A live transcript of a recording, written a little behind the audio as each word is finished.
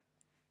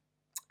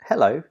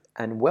Hello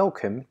and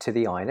welcome to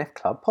the INF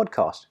Club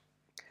podcast.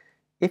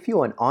 If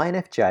you're an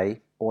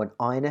INFJ or an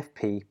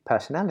INFP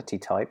personality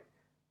type,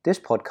 this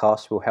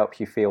podcast will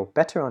help you feel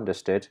better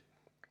understood,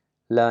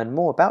 learn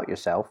more about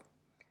yourself,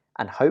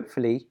 and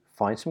hopefully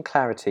find some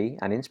clarity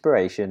and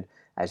inspiration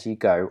as you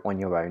go on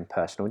your own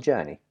personal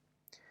journey.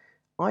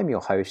 I'm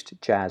your host,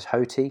 Jazz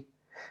Hoti,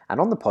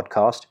 and on the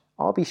podcast,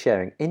 I'll be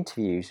sharing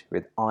interviews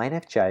with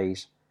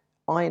INFJs,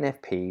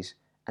 INFPs,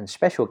 and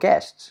special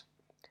guests,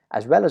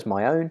 as well as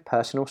my own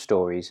personal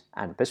stories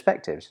and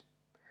perspectives.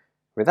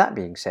 With that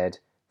being said,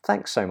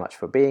 thanks so much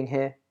for being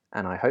here,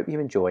 and I hope you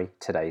enjoy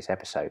today's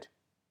episode.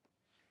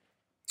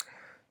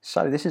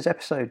 So this is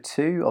episode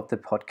 2 of the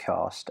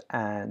podcast,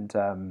 and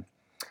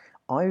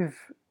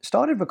I've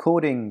started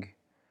recording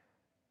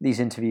these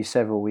interviews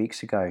several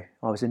weeks ago.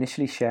 I was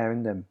initially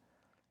sharing them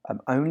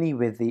only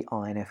with the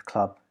INF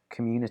Club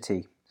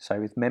community, so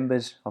with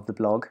members of the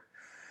blog,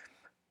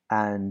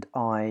 and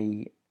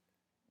I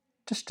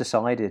just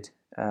decided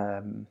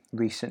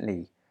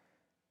recently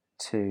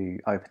to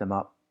open them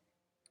up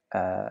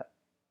a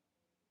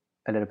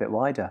little bit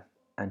wider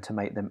and to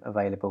make them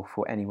available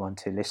for anyone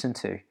to listen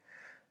to.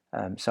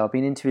 So I've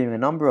been interviewing a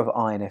number of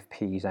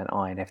INFPs and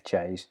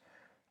INFJs,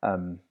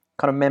 kind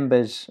of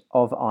members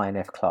of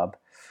INF Club,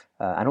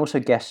 and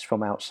also guests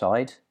from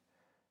outside,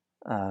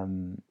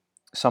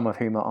 some of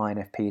whom are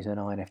INFPs and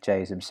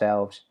INFJs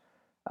themselves,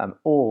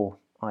 or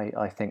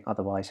I think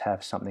otherwise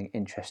have something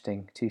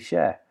interesting to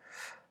share.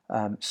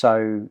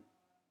 So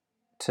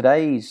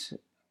today's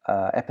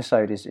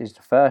episode is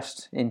the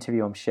first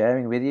interview I'm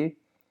sharing with you.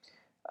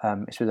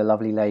 It's with a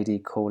lovely lady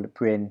called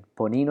Bryn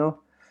Bonino,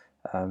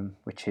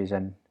 which is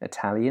an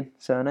Italian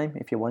surname,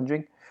 if you're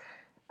wondering.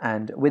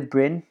 And with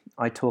Bryn,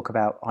 I talk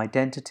about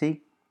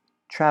identity,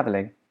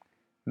 traveling,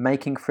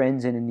 making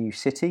friends in a new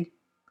city,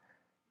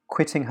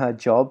 quitting her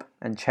job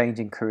and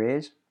changing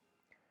careers,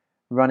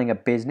 running a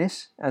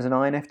business as an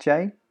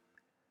INFJ,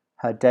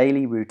 her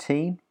daily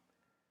routine,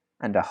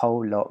 and a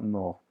whole lot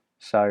more.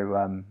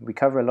 So we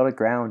cover a lot of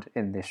ground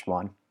in this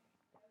one.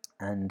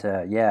 And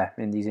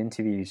in these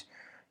interviews,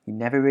 you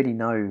never really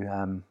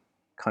know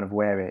kind of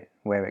where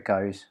it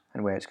goes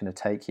and where it's going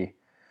to take you.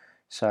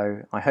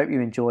 So I hope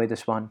you enjoy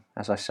this one.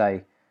 As I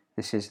say,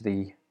 this is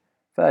the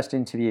first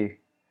interview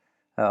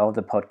of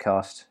the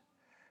podcast,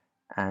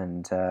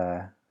 and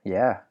I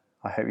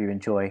hope you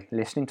enjoy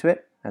listening to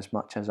it as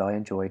much as I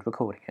enjoyed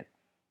recording it.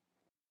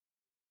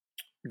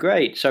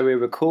 Great, so we're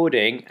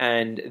recording,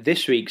 and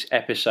this week's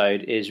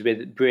episode is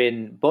with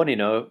Bryn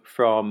Bonino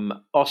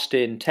from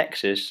Austin,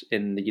 Texas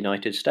in the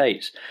United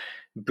States.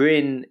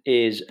 Bryn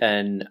is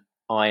an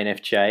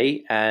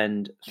INFJ,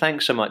 and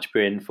thanks so much,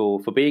 Bryn, for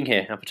being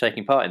here and for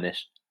taking part in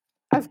this.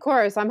 Of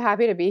course, I'm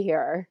happy to be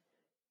here.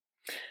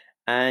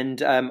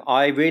 And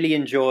I really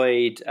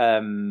enjoyed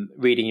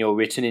reading your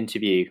written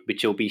interview,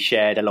 which will be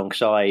shared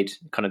alongside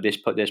kind of this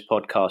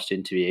podcast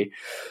interview.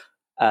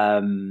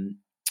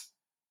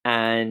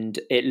 And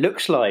it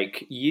looks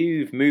like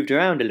you've moved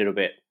around a little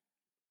bit,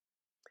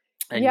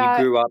 and you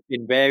grew up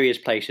in various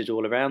places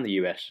all around the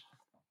US.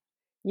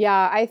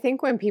 Yeah, I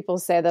think when people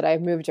say that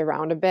I've moved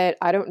around a bit,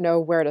 I don't know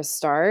where to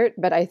start,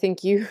 but I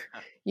think you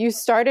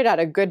started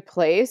at a good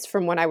place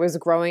from when I was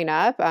growing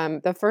up.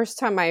 The first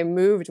time I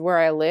moved where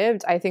I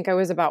lived, I think I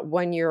was about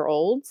 1 year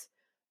old.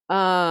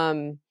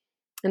 And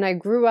I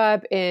grew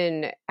up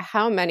in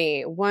how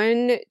many?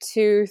 1,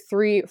 2,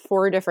 3,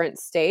 4 different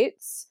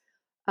states.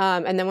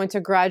 And then went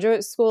to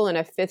graduate school in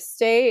a 5th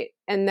state.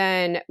 And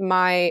then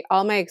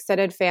all my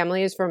extended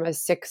family is from a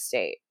 6th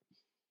state.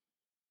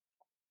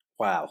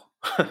 Wow.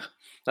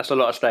 That's a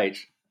lot of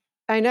states.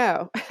 I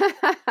know.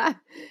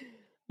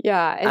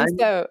 Yeah. And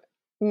so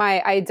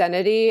my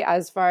identity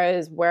as far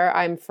as where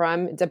I'm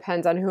from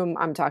depends on whom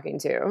I'm talking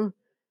to.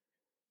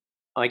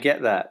 I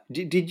get that.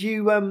 Did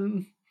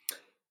you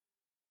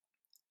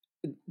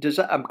does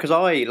that because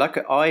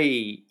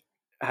I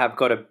have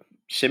got a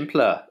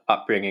simpler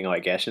upbringing, I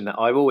guess, in that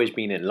I've always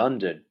been in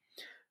London.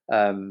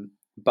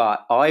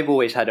 But I've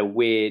always had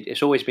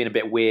it's always been a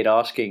bit weird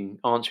answering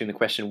the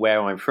question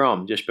where I'm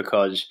from, just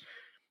because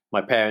my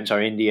parents are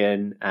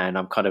Indian and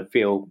I'm kind of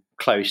feel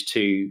close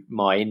to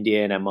my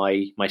Indian and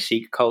my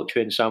Sikh culture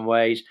in some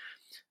ways.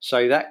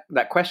 So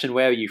that question,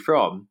 where are you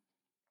from?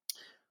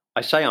 I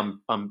say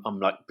I'm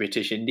like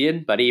British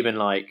Indian, but even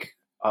like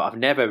I've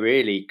never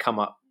really come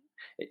up.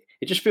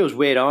 It just feels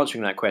weird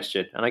answering that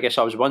question. And I guess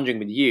I was wondering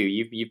with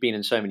you've been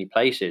in so many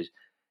places.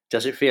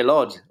 Does it feel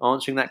odd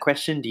answering that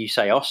question? Do you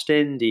say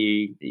Austin?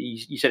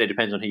 You said it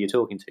depends on who you're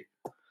talking to.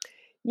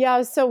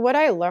 Yeah, so what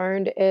I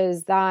learned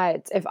is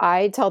that if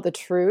I tell the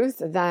truth,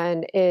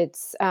 then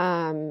it's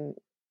the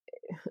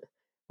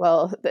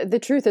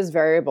truth is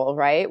variable,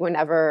 right?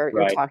 Whenever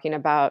you're talking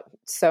about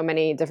so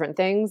many different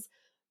things.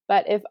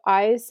 But if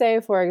I say,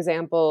 for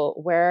example,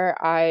 where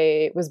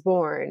I was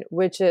born,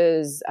 which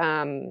is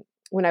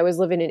when I was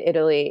living in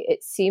Italy,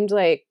 it seemed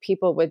like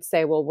people would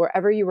say, well,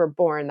 wherever you were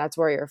born, that's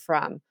where you're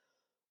from.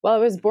 Well, I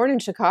was born in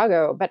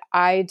Chicago, but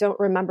I don't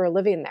remember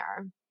living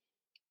there.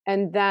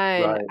 And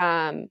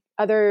then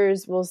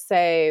others will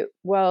say,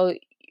 well,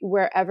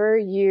 wherever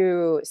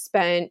you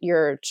spent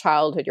your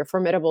childhood, your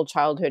formidable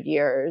childhood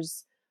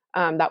years,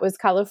 that was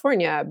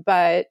California,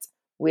 but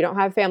we don't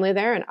have family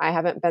there, and I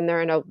haven't been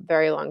there in a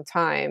very long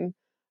time.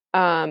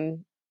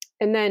 Um,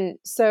 and then,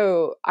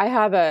 so I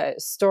have a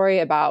story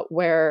about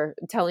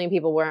telling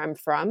people where I'm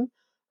from.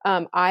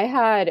 I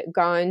had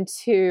gone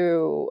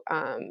to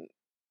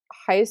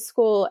high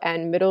school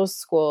and middle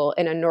school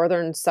in a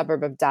northern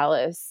suburb of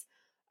Dallas.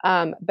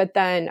 But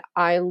then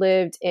I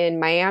lived in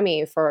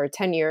Miami for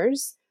 10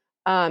 years.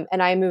 And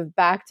I moved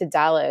back to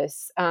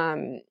Dallas.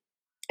 And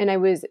I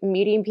was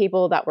meeting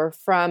people that were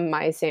from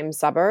my same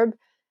suburb.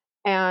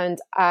 And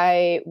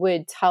I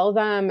would tell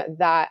them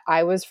that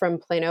I was from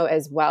Plano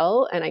as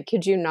well. And I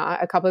kid you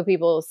not, a couple of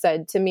people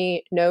said to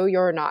me, "No,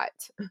 you're not."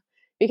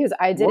 Because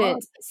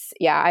What?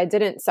 I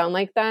didn't sound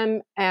like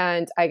them.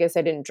 And I guess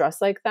I didn't dress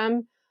like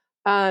them.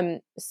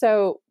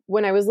 So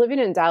when I was living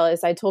in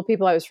Dallas, I told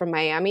people I was from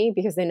Miami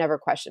because they never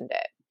questioned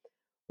it.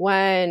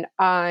 When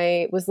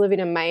I was living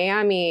in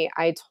Miami,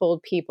 I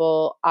told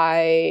people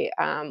I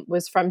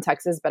was from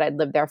Texas, but I'd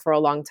lived there for a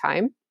long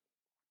time.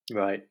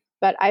 Right.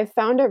 But I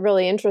found it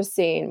really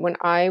interesting. When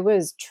I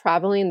was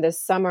traveling this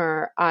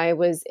summer, I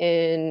was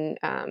in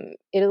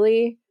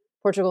Italy,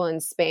 Portugal,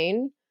 and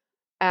Spain.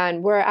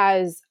 And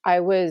whereas I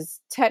was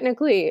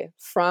technically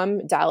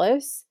from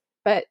Dallas,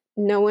 but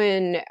no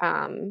one,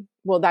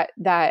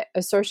 that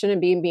assertion of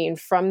being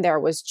from there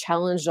was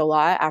challenged a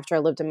lot after I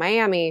lived in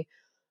Miami.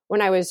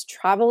 When I was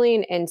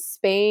traveling in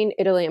Spain,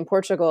 Italy, and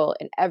Portugal,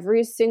 in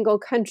every single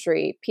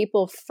country,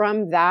 people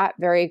from that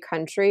very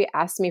country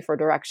asked me for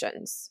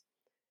directions,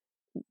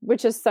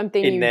 which is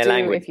something In you their do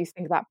language. if you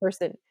think that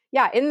person,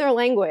 yeah, in their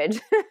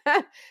language.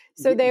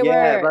 So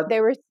Yeah, but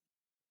they were,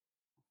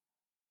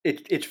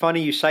 it's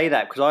funny you say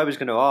that, because I was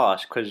going to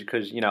ask, because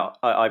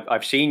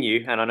I've seen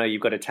you, and I know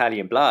you've got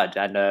Italian blood,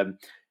 and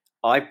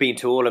I've been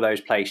to all of those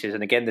places,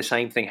 and again the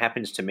same thing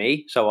happens to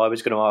me. So I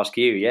was going to ask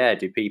you, yeah,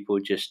 do people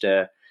just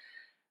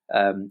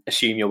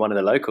assume you're one of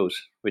the locals,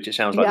 which it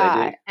sounds like they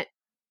do. yeah.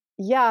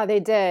 Yeah, they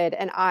did,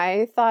 and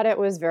I thought it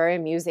was very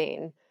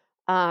amusing,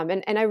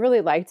 and I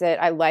really liked it.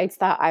 I liked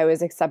that I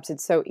was accepted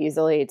so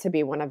easily to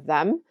be one of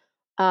them.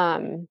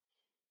 Um,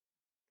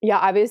 yeah,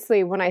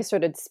 obviously, when I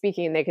started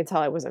speaking, they could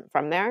tell I wasn't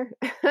from there,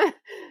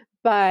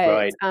 but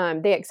Right.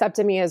 they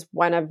accepted me as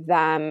one of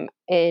them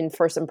in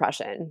first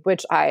impression,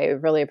 which I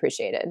really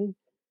appreciated.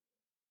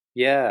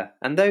 Yeah,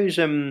 and those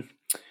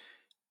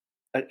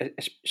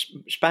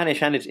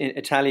Spanish and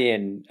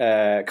Italian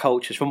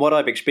cultures, from what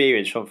I've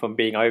experienced from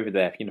being over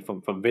there,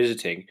 from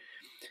visiting,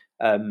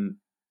 um,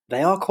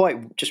 they are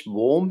quite just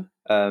warm,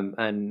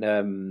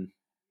 and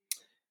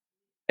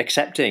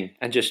accepting,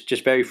 and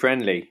just very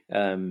friendly.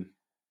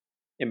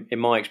 In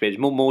my experience,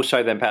 more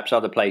so than perhaps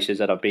other places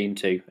that I've been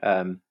to,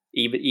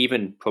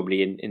 even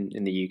probably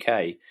in the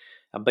UK.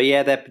 But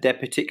yeah, they're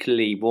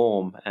particularly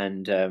warm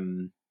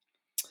and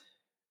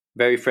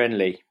very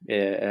friendly,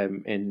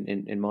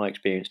 in my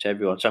experience, to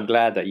everyone. So I'm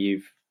glad that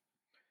you've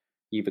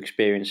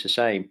experienced the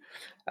same.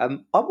 I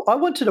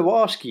wanted to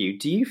ask you: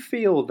 do you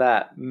feel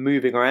that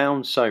moving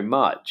around so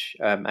much,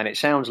 and it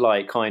sounds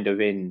like kind of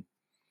in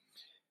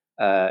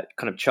kind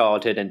of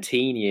childhood and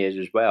teen years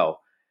as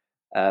well,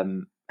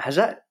 has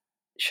that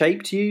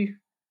shaped you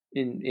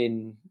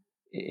in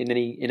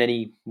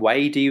any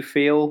way? Do you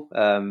feel?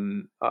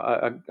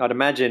 I'd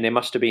imagine it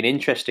must have been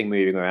interesting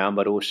moving around,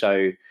 but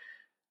also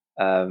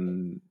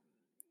um,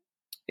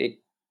 it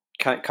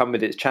can come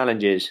with its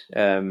challenges.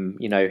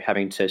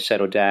 Having to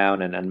settle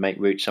down and make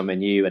roots somewhere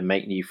new and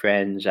make new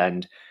friends,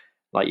 and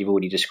like you've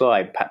already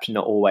described, perhaps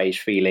not always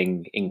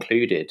feeling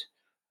included.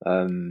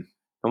 I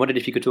wondered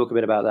if you could talk a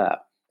bit about that.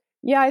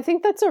 Yeah, I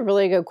think that's a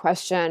really good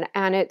question.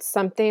 And it's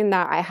something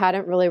that I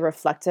hadn't really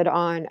reflected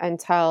on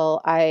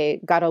until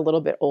I got a little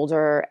bit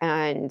older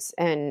and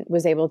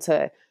was able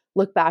to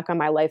look back on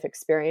my life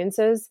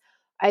experiences.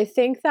 I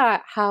think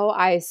that how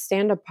I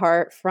stand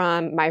apart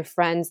from my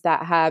friends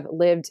that have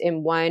lived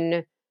in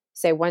one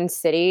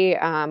city,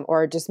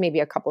 or just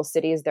maybe a couple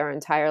cities their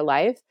entire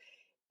life,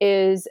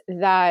 is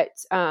that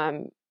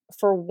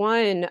for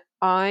one,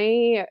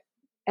 I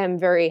am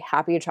very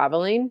happy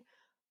traveling.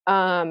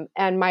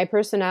 And my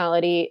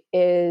personality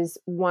is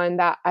one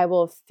that I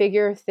will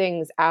figure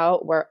things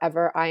out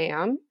wherever I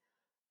am.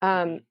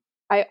 Um, Hmm.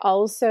 I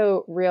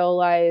also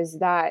realize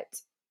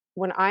that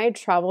when I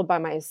travel by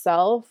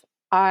myself,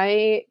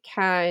 I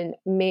can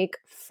make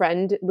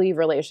friendly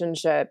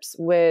relationships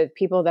with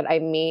people that I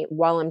meet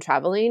while I'm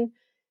traveling,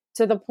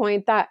 to the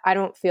point that I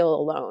don't feel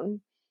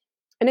alone.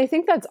 And I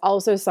think that's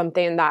also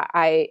something that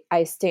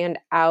I stand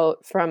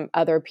out from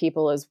other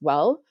people as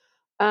well.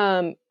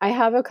 I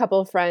have a couple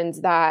of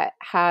friends that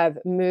have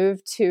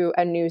moved to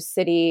a new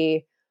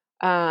city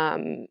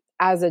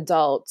as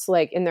adults,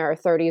 like in their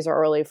 30s or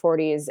early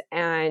 40s,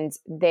 and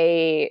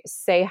they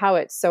say how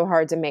it's so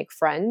hard to make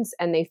friends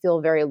and they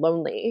feel very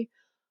lonely.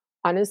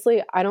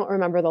 Honestly, I don't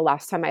remember the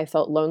last time I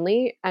felt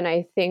lonely, and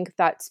I think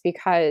that's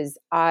because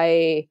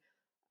I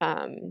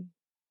um,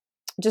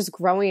 just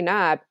growing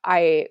up,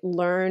 I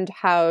learned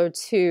how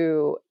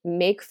to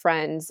make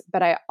friends,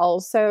 but I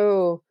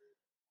also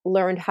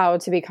learned how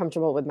to be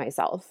comfortable with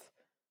myself.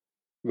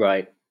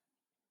 Right.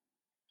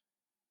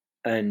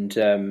 And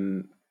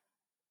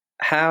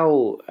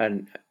how,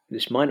 and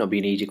this might not be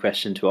an easy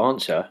question to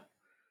answer,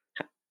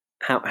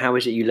 how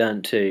is it you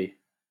learned to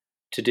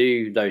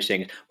do those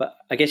things? But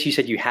I guess you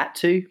said you had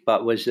to,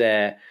 but was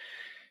there,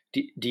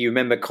 do you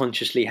remember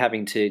consciously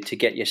having to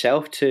get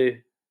yourself to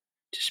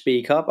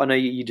speak up? I know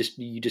you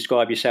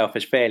describe yourself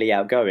as fairly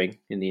outgoing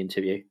in the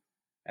interview.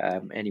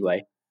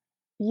 Anyway.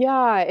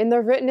 Yeah, in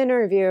the written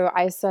interview,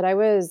 I said I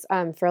was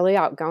fairly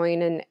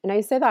outgoing, and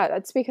I say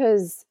that's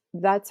because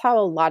that's how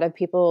a lot of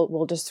people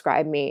will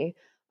describe me.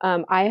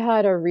 I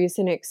had a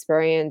recent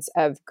experience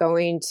of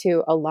going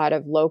to a lot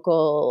of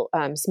local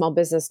small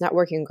business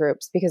networking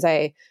groups because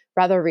I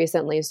rather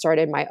recently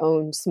started my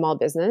own small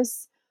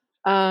business.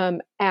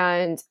 And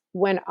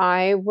when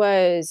I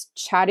was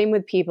chatting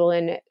with people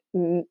and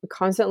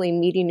constantly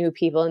meeting new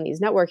people in these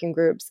networking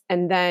groups,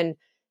 and then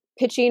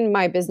pitching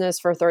my business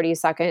for 30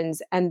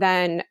 seconds. And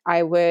then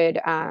I would,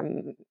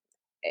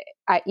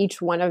 at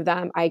each one of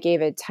them, I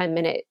gave a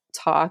 10-minute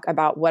talk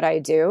about what I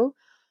do.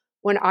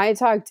 When I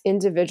talked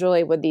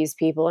individually with these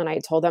people and I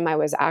told them I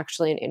was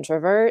actually an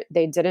introvert,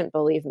 they didn't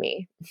believe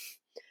me.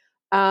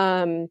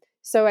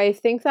 So I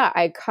think that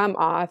I come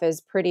off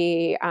as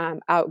pretty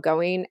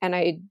outgoing, and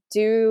I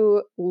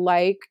do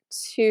like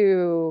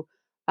to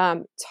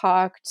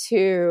talk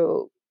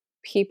to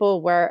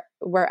people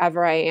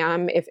wherever I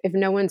am. If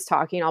no one's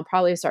talking, I'll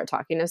probably start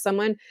talking to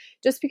someone,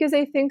 just because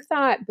I think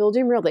that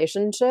building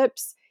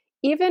relationships,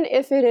 even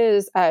if it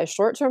is a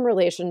short term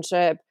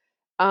relationship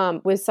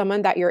with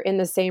someone that you're in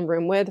the same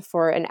room with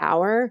for an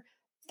hour,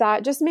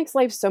 that just makes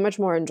life so much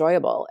more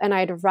enjoyable. And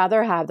I'd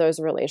rather have those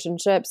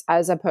relationships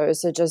as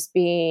opposed to just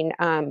being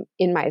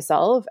in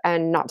myself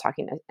and not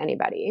talking to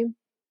anybody.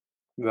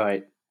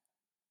 Right.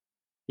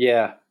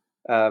 Yeah.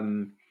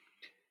 Um,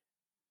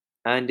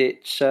 and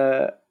it's,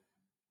 I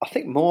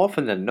think more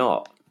often than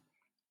not,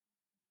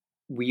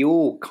 we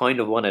all kind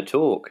of want to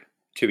talk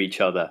to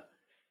each other.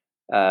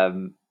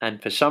 And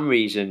for some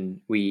reason,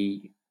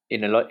 we,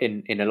 in a lot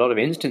of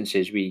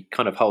instances, we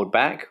kind of hold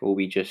back, or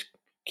we just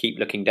keep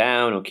looking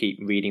down, or keep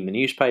reading the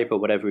newspaper, or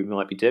whatever we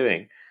might be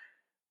doing.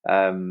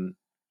 Um,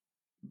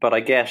 but I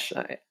guess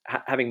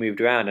having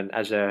moved around, and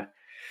as a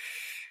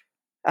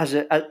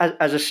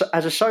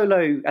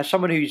solo, as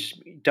someone who's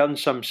done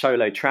some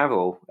solo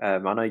travel, I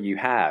know you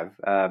have.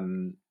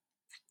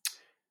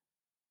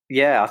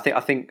 Yeah, I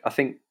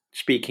think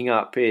speaking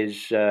up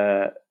is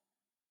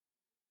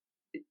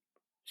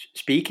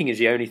speaking is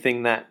the only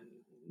thing that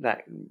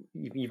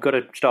you've got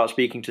to start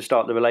speaking to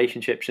start the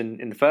relationships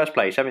in the first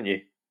place, haven't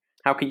you?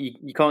 How can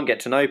you can't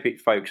get to know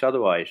folks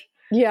otherwise?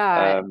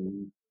 Yeah.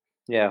 Um,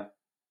 yeah,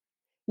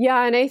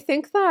 Yeah. And I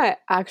think that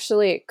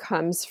actually it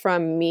comes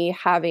from me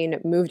having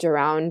moved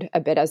around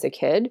a bit as a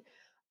kid.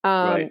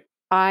 Um, right.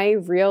 I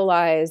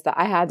realized that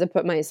I had to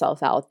put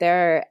myself out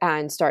there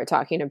and start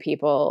talking to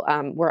people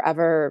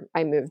wherever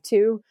I moved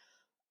to.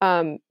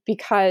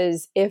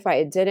 Because if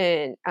I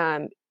didn't,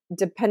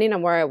 depending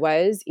on where I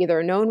was,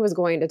 either no one was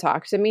going to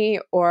talk to me,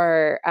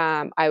 or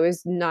I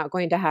was not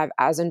going to have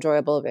as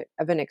enjoyable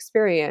of an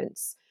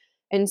experience.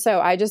 And so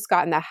I just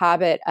got in the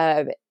habit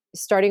of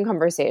starting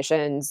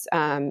conversations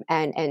and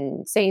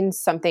saying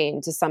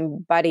something to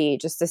somebody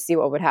just to see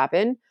what would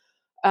happen.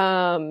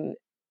 Um,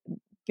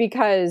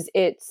 because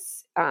it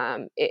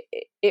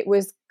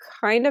was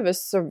kind of a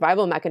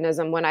survival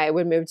mechanism when I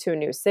would move to a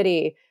new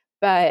city,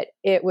 but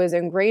it was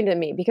ingrained in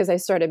me because I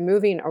started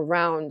moving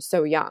around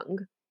so young.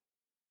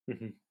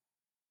 Hmm.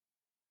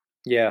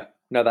 Yeah,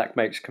 no, that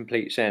makes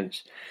complete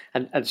sense.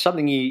 And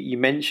something you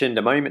mentioned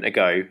a moment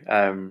ago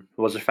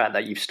was the fact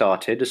that you've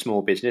started a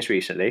small business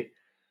recently.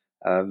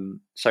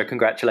 So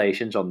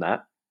congratulations on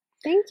that.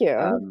 Thank you.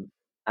 Um,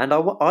 and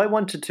I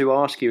wanted to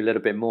ask you a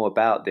little bit more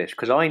about this,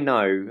 because I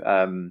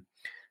know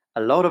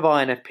a lot of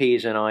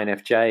INFPs and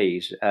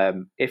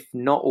INFJs, if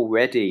not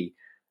already,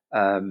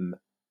 um,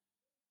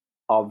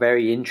 are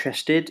very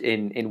interested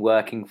in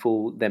working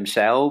for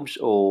themselves,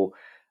 or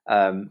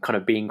kind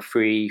of being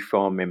free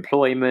from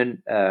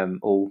employment,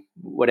 or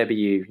whatever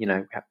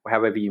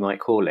however you might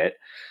call it.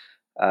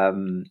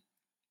 Um,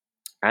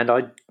 and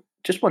I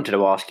just wanted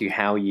to ask you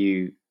how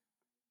you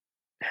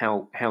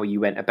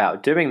went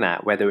about doing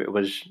that. Whether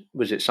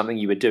was it something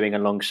you were doing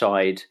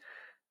alongside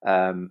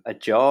a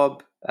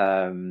job?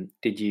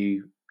 Did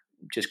you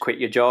just quit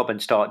your job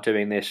and start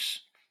doing this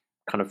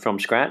kind of from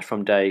scratch,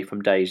 from day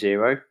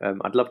zero?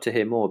 I'd love to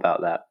hear more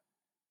about that.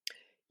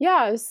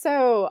 Yeah,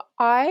 so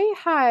I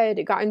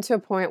had gotten to a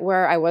point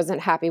where I wasn't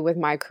happy with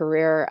my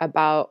career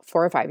about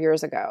 4 or 5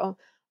 years ago.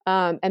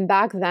 And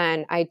back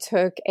then, I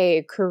took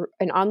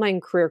an online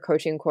career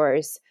coaching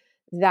course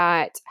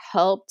that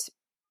helped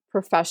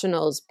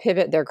professionals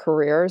pivot their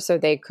career so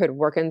they could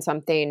work in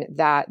something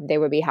that they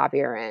would be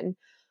happier in.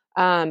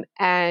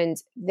 And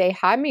they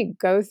had me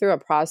go through a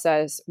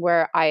process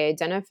where I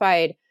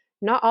identified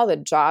not all the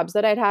jobs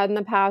that I'd had in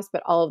the past,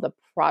 but all of the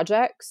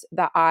projects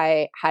that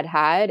I had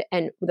had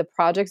and the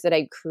projects that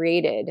I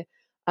created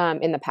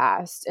in the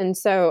past. And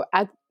so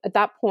at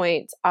that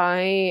point,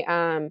 I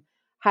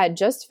had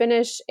just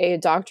finished a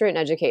doctorate in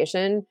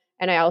education,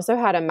 and I also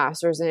had a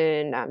master's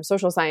in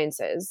social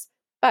sciences.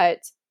 But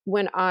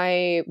when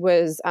I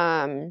was,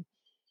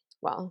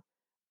 well,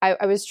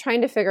 I was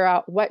trying to figure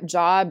out what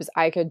jobs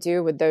I could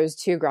do with those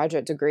two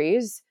graduate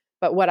degrees.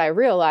 But what I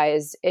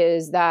realized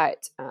is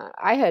that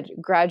I had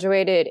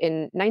graduated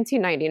in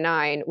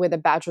 1999 with a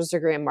bachelor's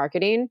degree in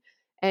marketing.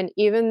 And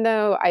even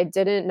though I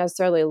didn't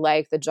necessarily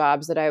like the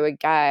jobs that I would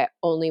get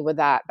only with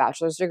that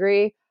bachelor's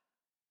degree,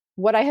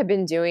 what I had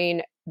been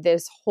doing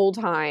this whole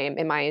time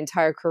in my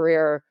entire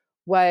career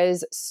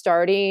was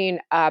starting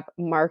up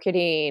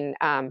marketing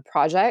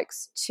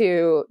projects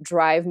to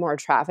drive more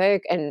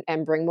traffic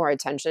and bring more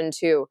attention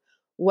to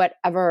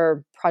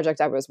whatever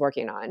project I was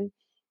working on.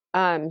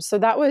 So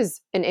that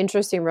was an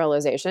interesting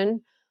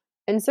realization.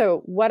 And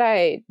so what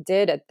I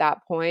did at that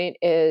point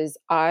is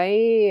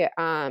I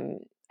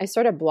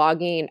started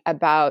blogging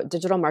about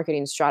digital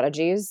marketing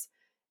strategies,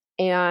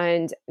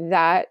 and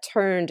that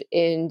turned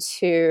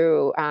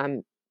into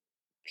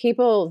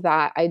people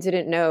that I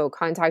didn't know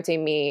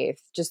contacting me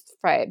just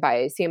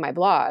by seeing my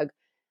blog,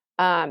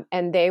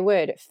 and they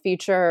would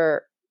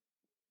feature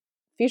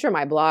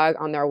my blog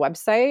on their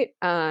website.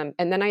 And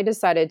then I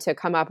decided to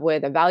come up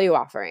with a value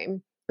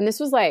offering, and this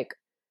was like,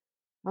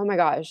 oh my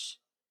gosh.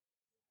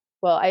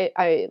 Well,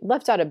 I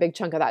left out a big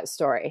chunk of that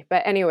story,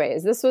 but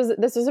anyways, this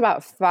was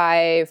about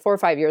 4 or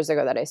 5 years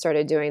ago that I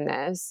started doing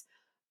this.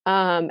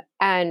 And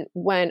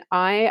when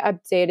I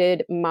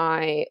updated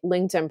my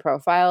LinkedIn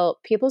profile,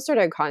 people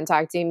started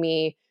contacting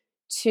me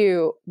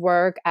to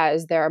work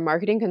as their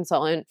marketing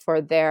consultant for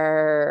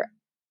their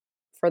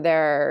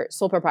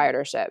sole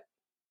proprietorship.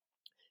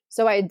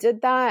 So I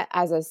did that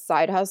as a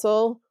side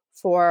hustle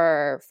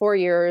for 4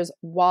 years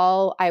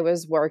while I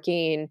was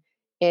working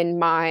in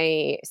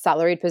my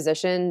salaried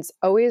positions,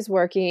 always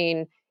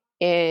working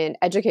in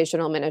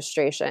educational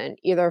administration,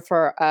 either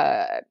for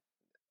a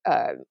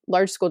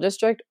large school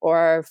district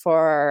or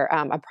for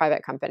a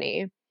private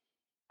company.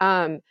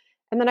 And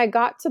then I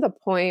got to the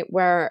point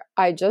where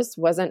I just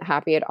wasn't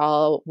happy at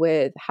all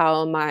with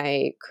how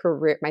my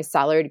career, my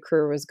salaried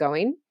career was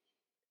going.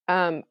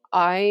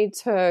 I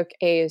took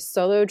a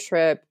solo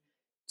trip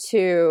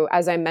to,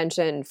 as I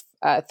mentioned,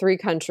 3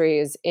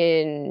 countries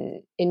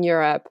in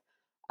Europe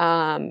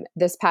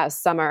this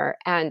past summer,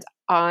 and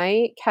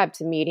I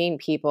kept meeting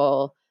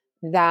people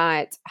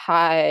that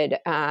had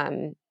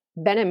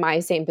been in my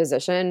same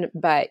position,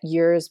 but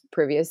years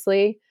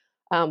previously,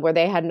 where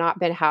they had not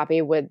been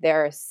happy with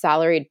their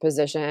salaried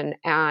position,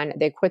 and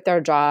they quit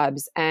their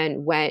jobs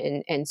and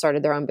went and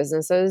started their own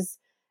businesses.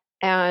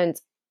 And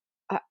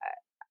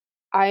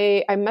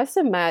I must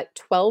have met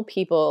 12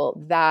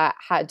 people that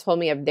had told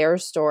me of their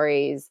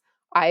stories.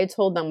 I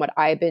told them what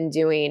I've been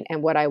doing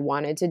and what I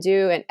wanted to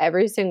do, and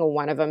every single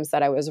one of them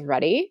said I was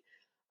ready.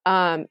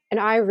 And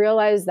I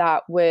realized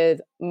that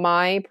with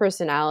my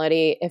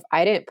personality, if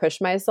I didn't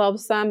push myself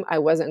some, I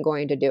wasn't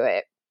going to do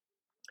it.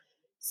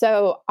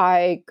 So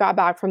I got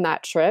back from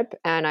that trip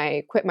and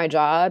I quit my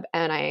job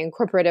and I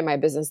incorporated my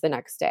business the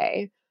next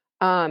day.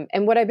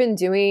 And what I've been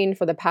doing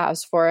for the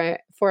past 4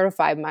 to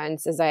 5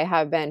 months is I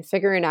have been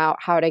figuring out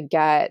how to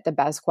get the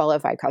best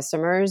qualified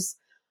customers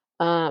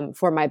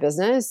for my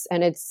business,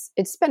 and it's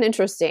been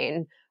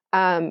interesting.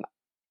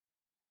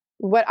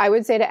 What I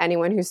would say to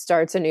anyone who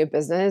starts a new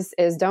business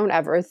is don't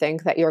ever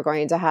think that you're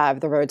going to have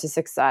the road to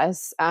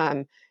success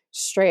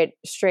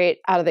straight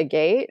out of the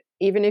gate.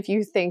 Even if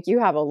you think you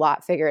have a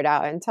lot figured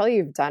out, until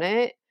you've done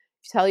it,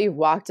 until you've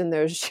walked in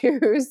those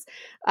shoes,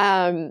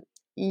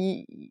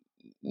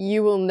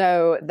 you will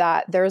know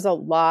that there's a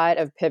lot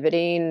of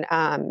pivoting,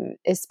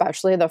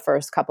 especially the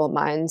first couple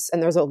months,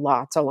 and there's a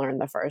lot to learn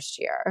the first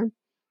year.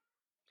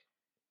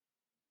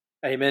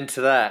 Amen to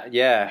that.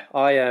 Yeah,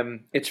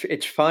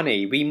 it's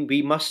funny.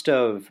 We must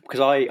have, because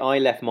I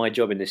left my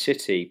job in the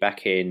city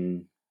back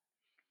in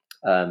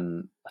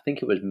I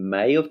think it was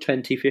May of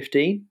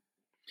 2015.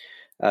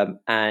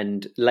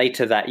 And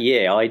later that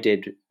year, I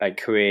did a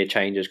career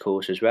changes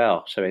course as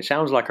well. So it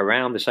sounds like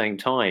around the same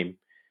time,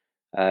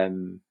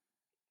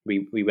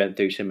 we went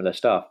through similar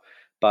stuff.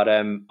 But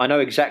I know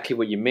exactly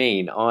what you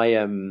mean.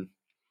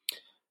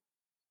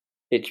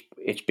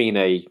 It's been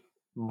a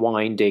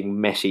winding,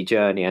 messy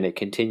journey, and it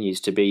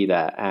continues to be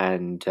that.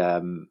 And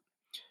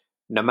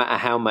no matter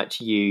how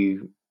much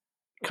you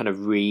kind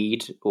of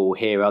read or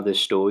hear other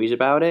stories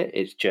about it,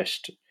 it's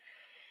just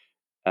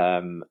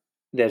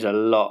there's a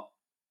lot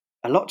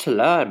to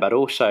learn. But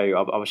also,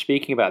 I was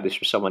speaking about this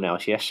with someone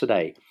else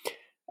yesterday.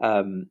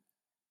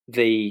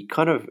 The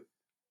kind of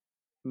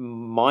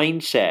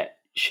mindset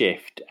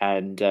shift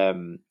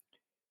and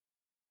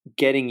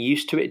getting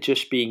used to it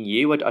just being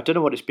you. I don't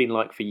know what it's been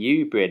like for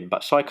you, Bryn,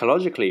 but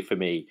psychologically for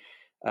me,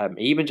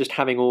 even just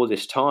having all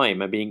this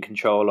time and being in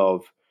control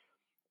of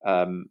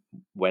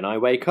when I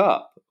wake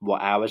up,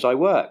 what hours I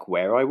work,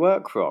 where I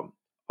work from,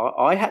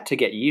 I had to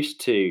get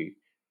used to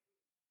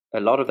a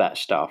lot of that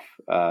stuff.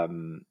 I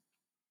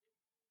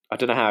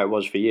don't know how it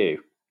was for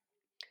you.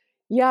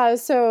 Yeah,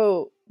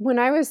 so when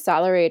I was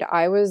salaried,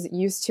 I was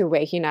used to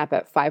waking up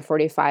at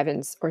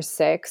 5:45 or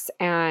 6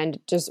 and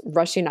just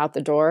rushing out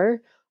the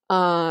door.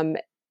 Um,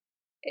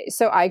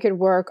 so I could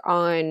work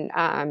on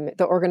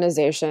the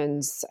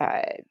organization's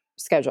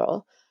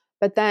schedule.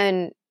 But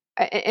then,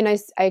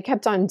 I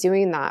kept on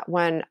doing that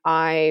when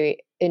I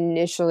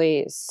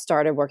initially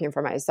started working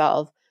for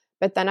myself.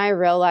 But then I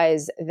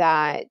realized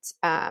that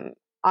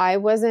I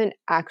wasn't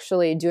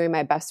actually doing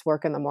my best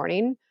work in the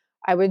morning.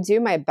 I would do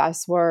my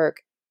best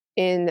work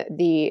in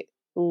the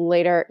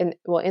in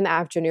the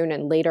afternoon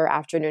and later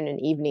afternoon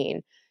and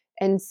evening.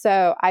 And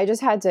so I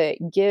just had to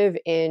give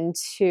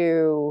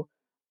into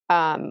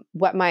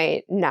what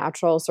my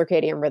natural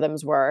circadian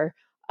rhythms were.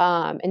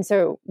 And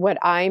so what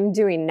I'm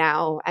doing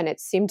now, and it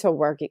seems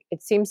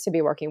to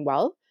be working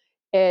well,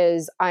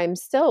 is I'm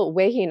still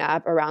waking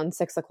up around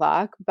 6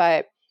 o'clock,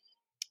 but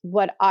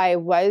what I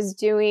was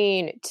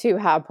doing to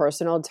have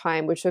personal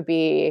time, which would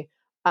be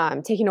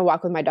taking a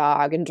walk with my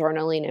dog and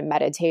journaling and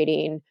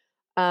meditating,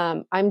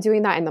 I'm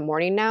doing that in the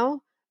morning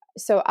now.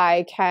 So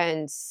I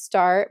can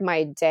start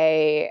my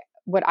day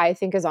what I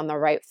think is on the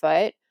right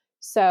foot.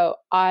 So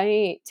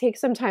I take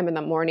some time in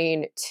the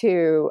morning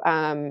to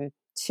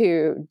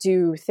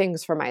do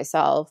things for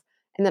myself,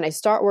 and then I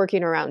start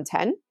working around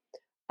 10.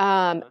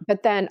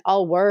 But then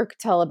I'll work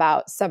till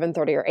about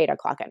 7:30 or 8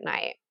 o'clock at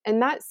night.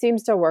 And that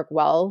seems to work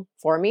well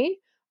for me.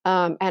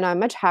 And I'm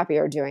much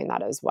happier doing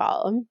that as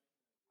well.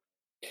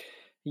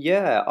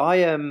 Yeah,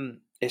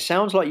 it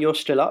sounds like you're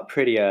still up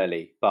pretty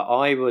early, but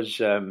I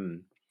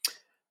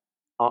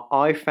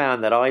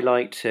found that I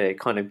like to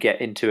kind of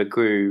get into a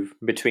groove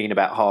between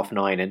about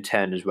 9:30 and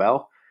 10 as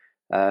well.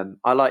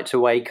 I like to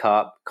wake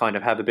up, kind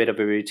of have a bit of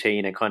a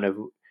routine, and kind of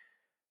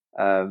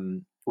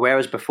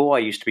whereas before I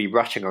used to be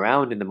rushing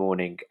around in the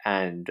morning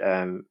and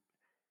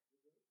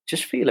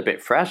just feel a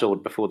bit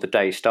frazzled before the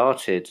day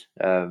started.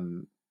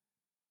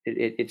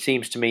 It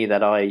seems to me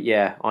that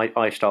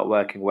I start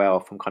working well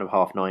from kind of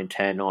 9:30,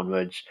 10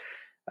 onwards,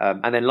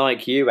 and then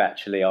like you,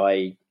 actually,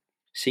 I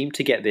seem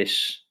to get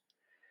this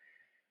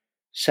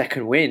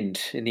second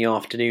wind in the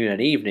afternoon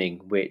and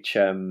evening, which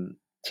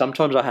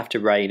sometimes I have to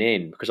rein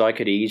in because I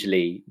could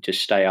easily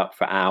just stay up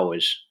for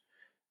hours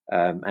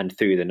and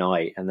through the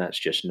night, and that's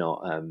just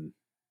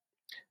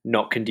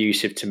not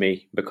conducive to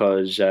me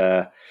because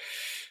I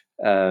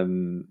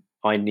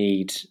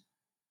need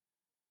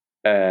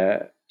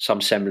some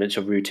semblance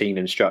of routine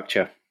and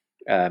structure.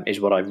 Is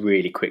what I've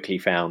really quickly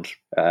found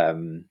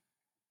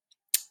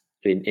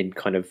in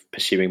kind of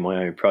pursuing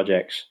my own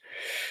projects.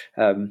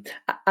 And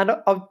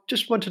I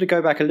just wanted to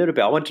go back a little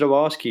bit. I wanted to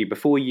ask you,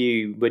 before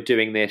you were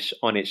doing this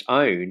on its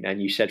own, and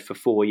you said for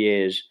 4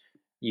 years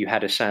you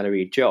had a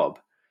salaried job.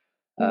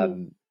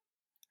 Mhm.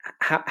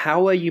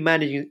 How are you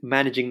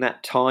managing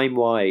that time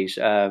wise?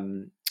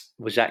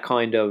 Was that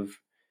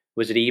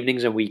was it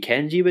evenings and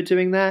weekends you were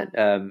doing that?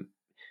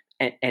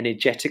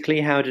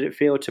 Energetically, how did it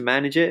feel to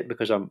manage it?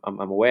 Because I'm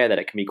aware that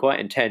it can be quite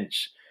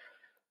intense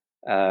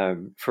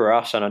for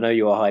us, and I know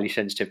you're a highly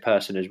sensitive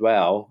person as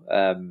well.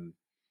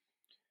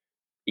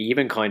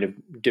 Even kind of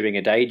doing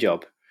a day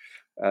job.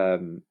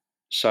 Um,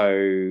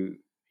 so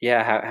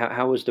yeah,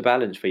 how was the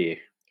balance for you?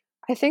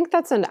 I think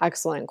that's an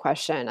excellent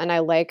question. And I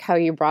like how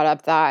you brought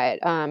up that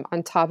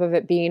on top of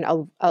it being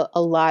a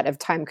lot of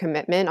time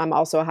commitment, I'm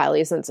also a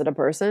highly sensitive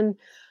person.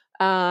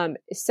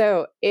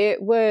 So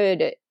it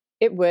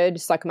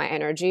would suck my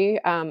energy.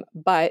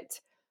 But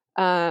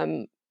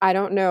I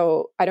don't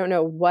know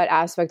what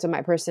aspect of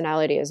my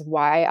personality is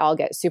why I'll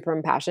get super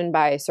impassioned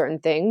by certain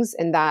things,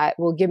 and that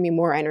will give me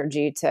more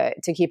energy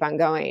to keep on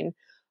going.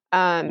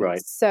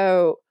 Right.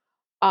 So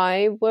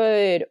I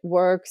would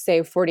work,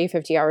 say, 40,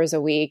 50 hours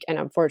a week, and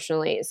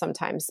unfortunately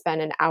sometimes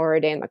spend an hour a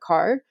day in the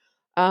car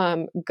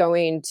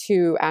going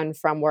to and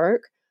from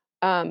work.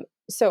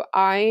 So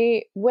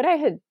what I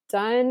had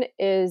done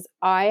is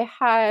I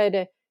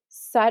had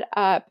set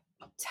up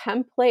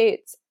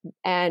templates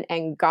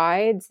and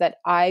guides that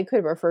I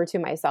could refer to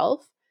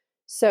myself.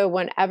 So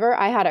whenever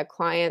I had a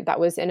client that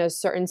was in a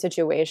certain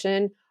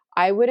situation,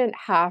 I wouldn't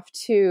have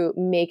to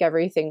make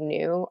everything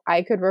new.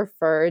 I could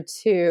refer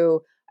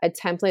to a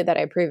template that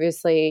I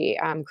previously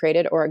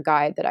created or a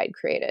guide that I'd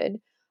created.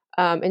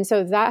 And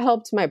so that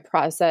helped my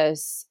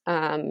process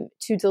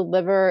to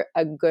deliver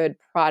a good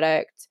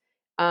product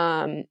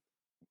um,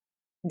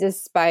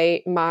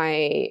 despite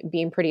my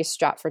being pretty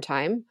strapped for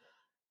time.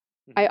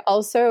 I Hmm.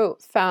 also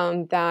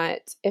found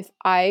that if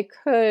I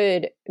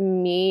could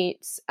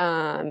meet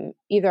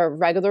either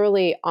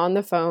regularly on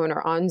the phone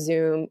or on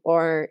Zoom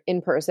or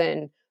in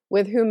person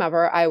with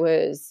whomever I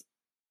was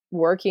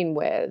working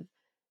with,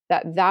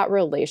 that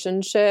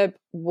relationship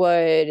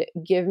would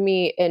give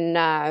me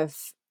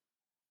enough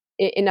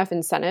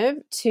incentive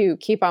to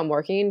keep on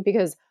working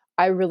because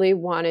I really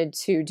wanted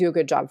to do a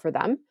good job for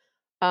them.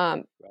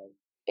 Um, Right.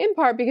 in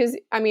part because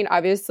I mean,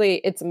 obviously,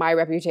 it's my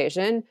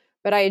reputation,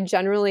 but I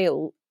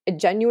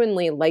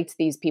genuinely liked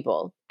these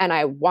people, and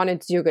I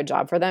wanted to do a good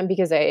job for them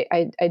because I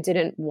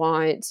didn't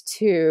want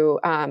to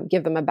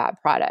give them a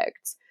bad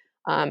product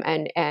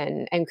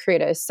and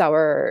create a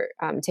sour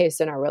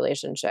taste in our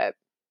relationship.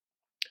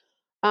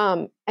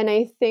 And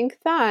I think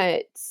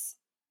that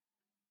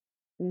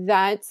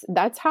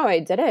that's how I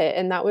did it,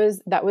 and that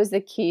was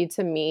the key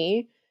to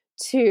me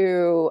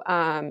to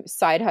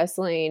side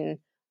hustling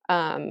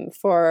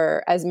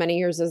for as many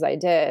years as I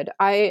did.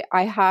 I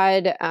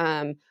had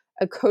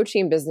a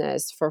coaching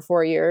business for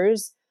 4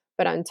 years,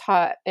 but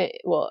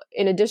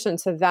in addition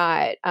to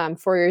that,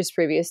 4 years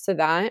previous to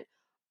that,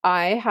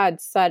 I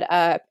had set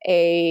up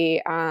a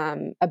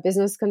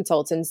business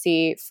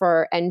consultancy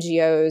for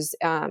NGOs,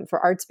 for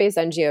arts-based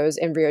NGOs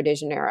in Rio de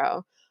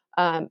Janeiro,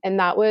 and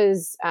that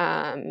was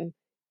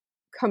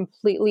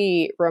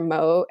completely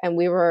remote. And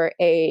we were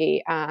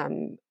a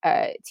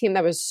team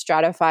that was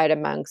stratified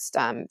amongst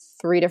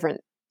 3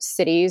 different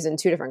cities in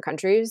 2 different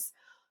countries.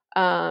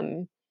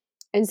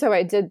 And so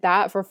I did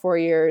that for 4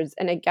 years.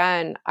 And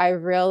again, I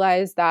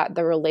realized that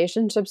the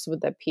relationships with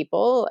the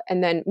people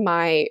and then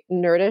my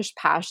nerdish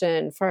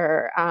passion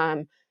for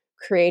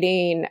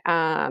creating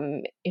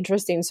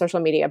interesting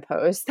social media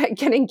posts that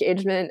get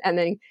engagement and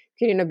then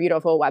creating a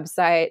beautiful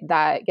website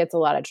that gets a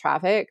lot of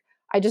traffic.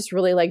 I just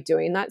really like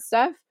doing that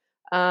stuff.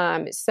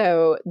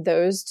 So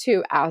those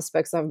 2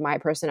 aspects of my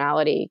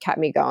personality kept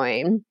me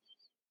going.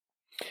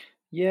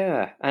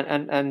 Yeah,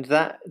 and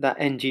that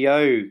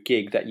NGO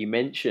gig that you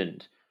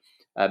mentioned,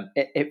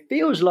 it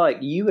feels like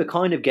you were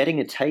kind of getting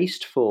a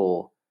taste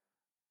for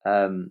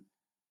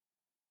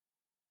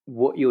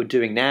what you're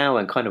doing now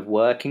and kind of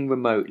working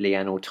remotely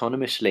and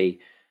autonomously.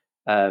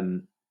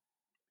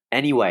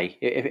 Anyway,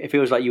 it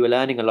feels like you were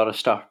learning a lot of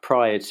stuff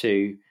prior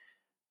to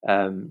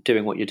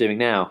doing what you're doing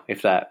now,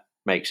 if that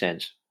makes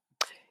sense.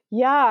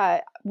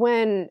 Yeah,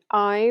 when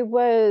I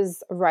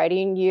was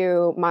writing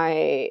you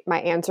my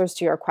answers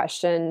to your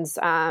questions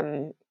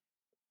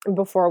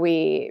before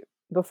we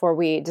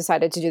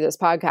decided to do this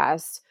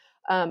podcast,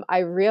 I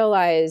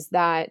realized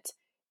that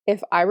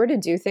if I were to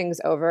do things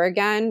over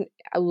again,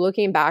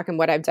 looking back on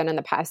what I've done in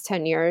the past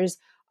 10 years,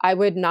 I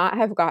would not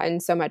have gotten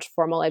so much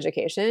formal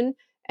education.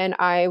 And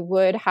I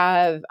would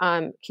have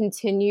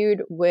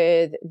continued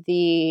with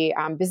the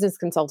business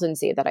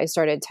consultancy that I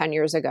started 10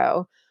 years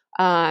ago,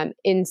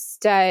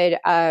 instead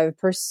of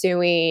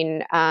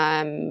pursuing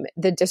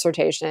the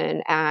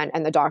dissertation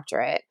and the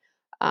doctorate.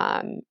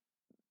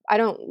 I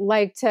don't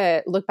like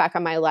to look back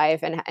on my life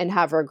and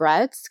have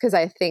regrets, because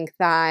I think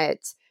that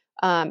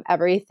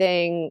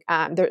everything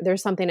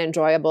there's something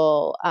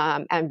enjoyable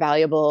and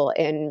valuable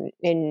in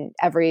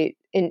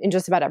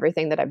just about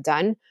everything that I've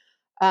done.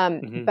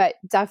 But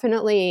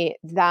definitely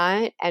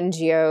that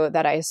NGO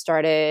that I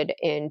started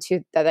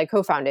that I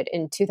co-founded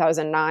in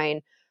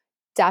 2009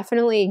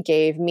 definitely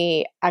gave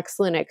me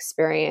excellent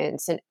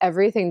experience in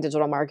everything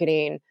digital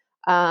marketing,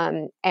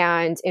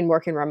 and in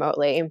working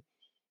remotely.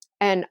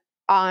 And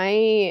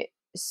I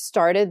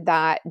started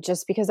that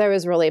just because I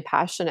was really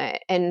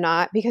passionate, and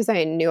not because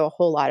I knew a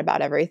whole lot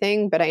about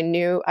everything, but I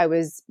knew I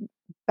was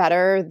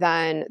better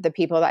than the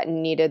people that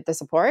needed the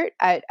support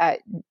at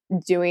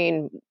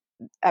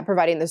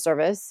providing the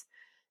service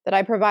that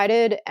I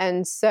provided.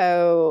 And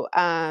so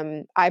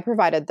I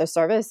provided the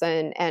service,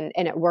 and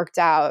it worked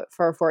out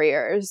for 4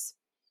 years.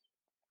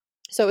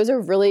 So it was a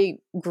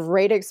really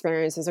great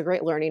experience. It was a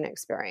great learning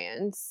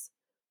experience.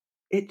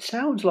 It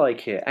sounds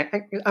like it.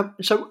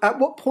 So at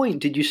what point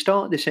did you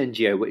start this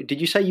NGO? Did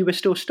you say you were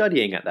still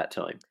studying at that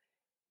time?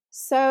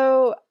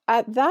 So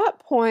at that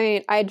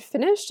point, I'd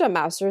finished a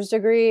master's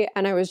degree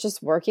and I was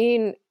just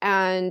working.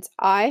 And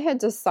I had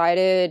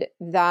decided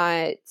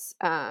that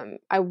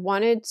I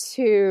wanted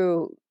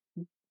to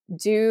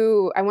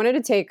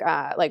take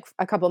like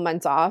a couple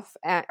months off,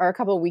 or a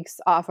couple weeks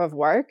off of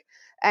work,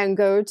 and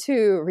go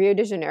to Rio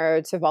de Janeiro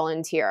to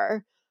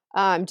volunteer.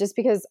 Just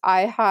because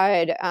I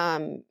had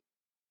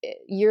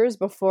years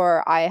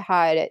before, I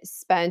had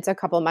spent a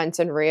couple months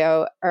in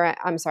Rio, or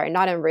I'm sorry,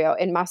 not in Rio,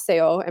 in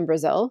Maceió in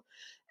Brazil.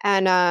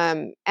 And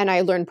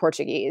I learned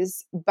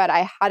Portuguese, but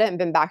I hadn't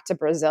been back to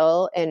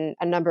Brazil in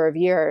a number of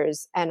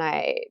years, and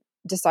I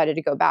decided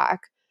to go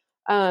back.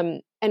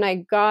 And I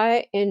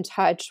got in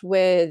touch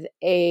with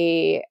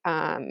an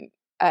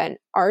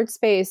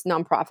arts-based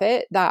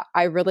nonprofit that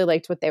I really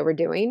liked what they were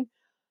doing.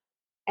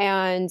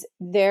 And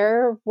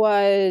there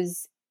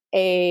was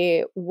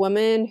a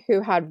woman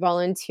who had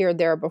volunteered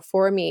there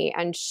before me,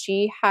 and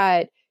she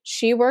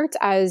worked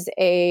as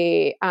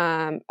a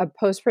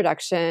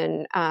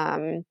post-production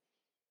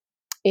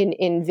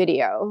in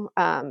video.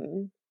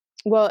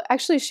 Well,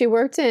 actually, she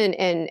worked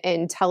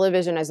in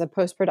television as a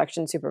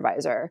post-production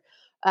supervisor.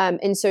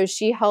 And so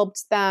she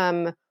helped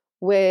them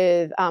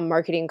with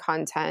marketing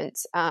content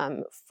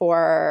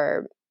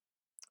for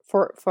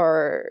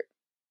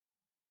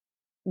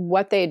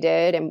what they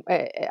did, and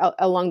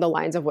along the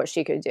lines of what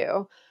she could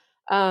do.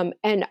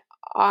 And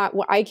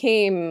I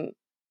came,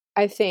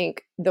 I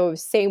think, the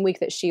same week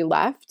that she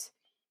left,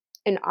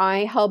 and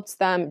I helped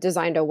them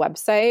design a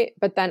website.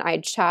 But then I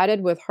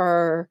chatted with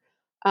her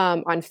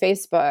on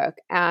Facebook,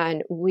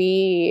 and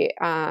we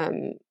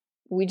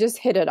just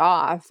hit it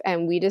off,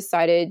 and we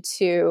decided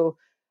to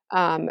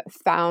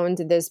found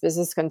this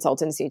business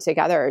consultancy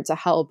together to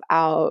help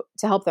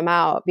them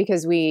out,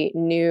 because we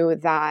knew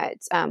that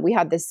we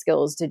had the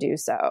skills to do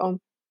so.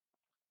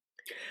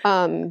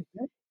 And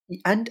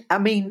I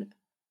mean,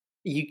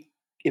 you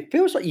it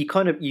feels like you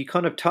kind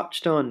of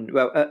touched on,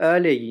 well,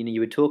 earlier, you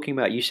were talking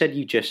about, you said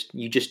you just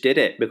did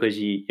it because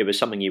it was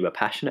something you were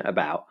passionate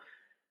about.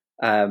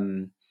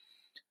 Um,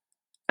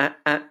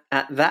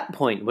 at that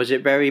point, was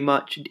it very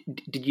much?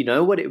 Did you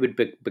know what it would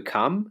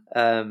become?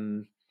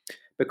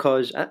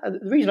 Because the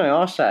reason I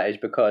ask that is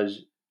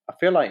because I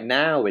feel like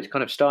now it's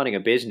kind of starting a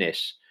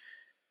business.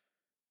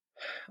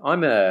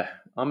 I'm a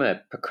I'm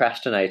a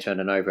procrastinator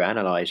and an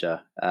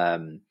overanalyzer.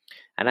 And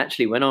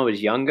actually, when I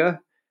was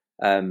younger,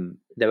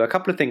 there were a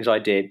couple of things I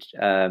did.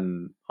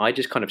 I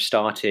just kind of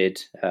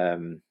started. I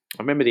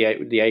remember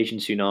the Asian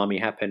tsunami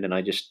happened, and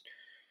I just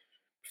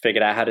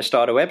figured out how to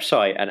start a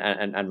website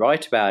and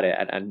write about it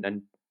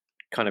and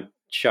kind of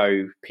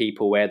show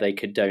people where they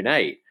could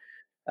donate.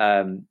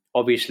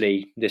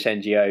 Obviously, this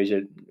NGO is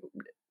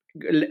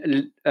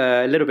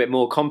a little bit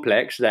more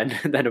complex than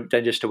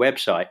just a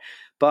website,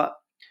 but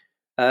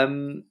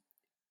um,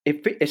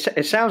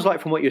 it sounds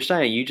like from what you're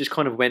saying, you just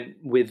kind of went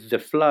with the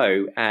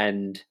flow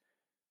and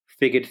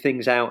figured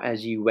things out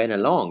as you went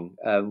along,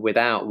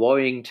 without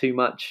worrying too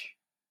much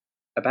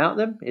about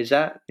them. Is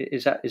that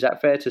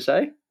fair to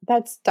say?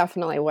 That's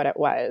definitely what it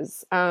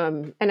was.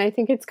 And I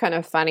think it's kind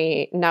of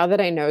funny now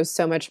that I know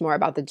so much more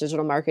about the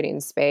digital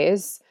marketing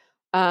space.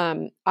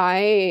 Um,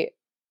 I,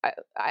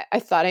 I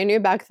thought I knew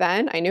back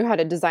then. I knew how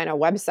to design a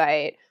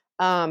website,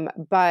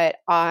 but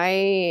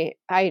I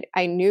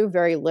knew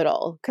very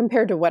little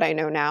compared to what I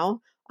know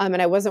now.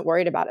 And I wasn't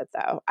worried about it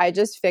though. I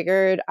just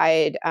figured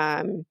I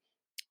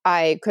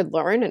could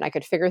learn and I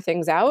could figure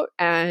things out,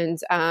 and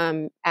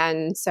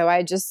so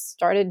I just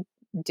started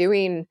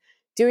doing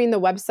doing the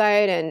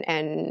website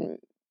and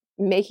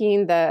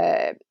making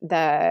the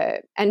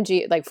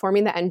NG like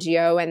forming the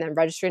NGO and then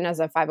registering as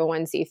a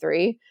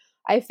 501(c)(3).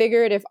 I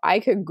figured if I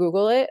could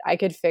Google it, I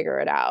could figure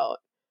it out.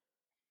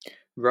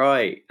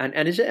 Right.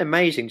 And is it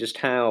amazing just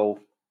how,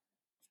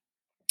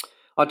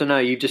 I don't know,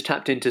 you've just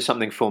tapped into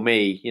something for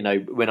me,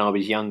 when I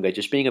was younger,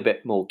 just being a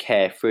bit more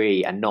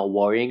carefree and not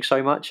worrying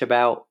so much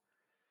about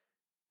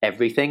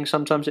everything.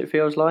 Sometimes it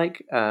feels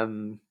like,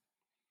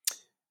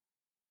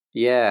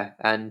 yeah,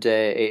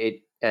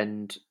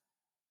 and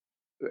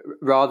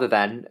rather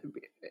than,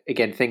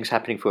 again, things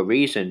happening for a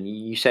reason.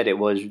 You said it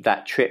was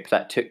that trip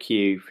that took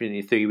you for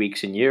the 3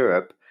 weeks in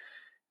Europe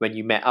when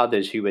you met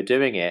others who were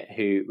doing it.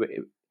 Who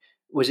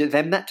was it?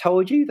 Them that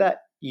told you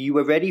that you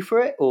were ready for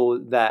it, or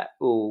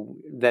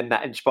then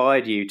that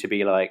inspired you to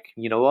be like,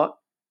 you know what,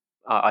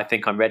 I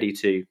think I'm ready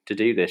to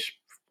do this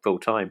full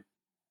time.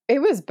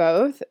 It was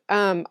both.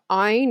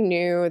 I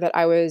knew that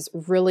I was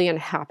really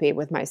unhappy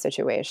with my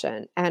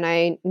situation. And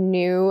I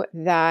knew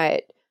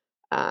that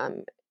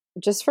um,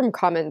 just from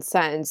common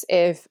sense,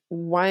 if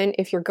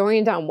you're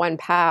going down one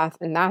path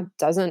and that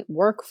doesn't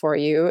work for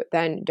you,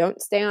 then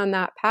don't stay on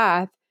that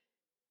path,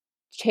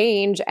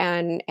 change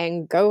and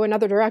go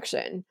another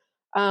direction.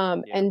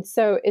 Yeah. And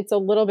so it's a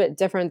little bit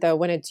different though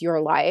when it's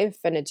your life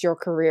and it's your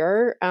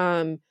career.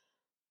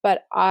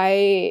 But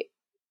I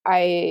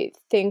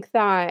think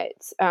that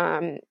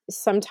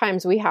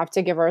sometimes we have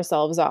to give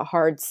ourselves a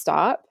hard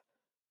stop,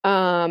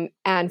 and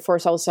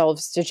force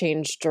ourselves to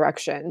change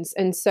directions.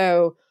 And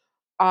so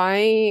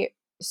I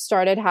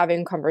started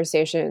having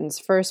conversations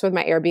first with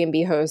my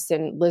Airbnb host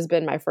in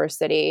Lisbon, my first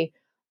city,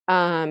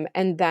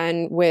 and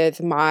then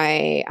with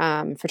my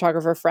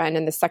photographer friend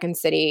in the second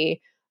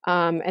city.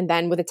 And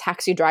then with a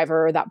taxi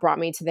driver that brought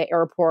me to the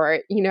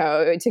airport,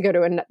 to go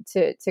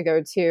to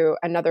go to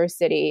another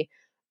city.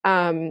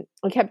 I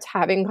kept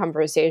having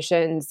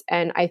conversations,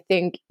 and I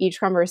think each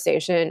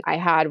conversation I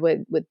had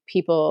with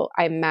people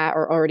I met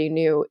or already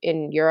knew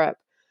in Europe,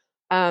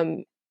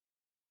 um,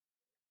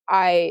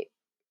 I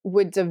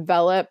would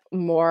develop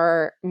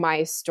more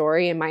my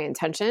story and my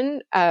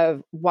intention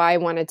of why I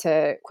wanted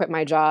to quit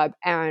my job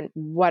and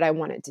what I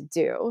wanted to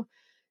do.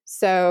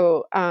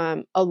 So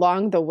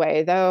along the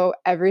way, though,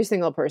 every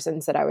single person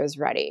said I was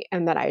ready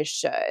and that I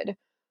should.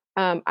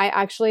 I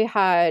actually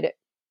had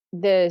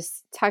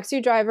this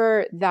taxi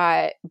driver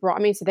that brought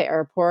me to the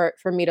airport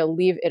for me to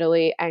leave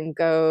Italy and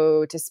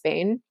go to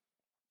Spain.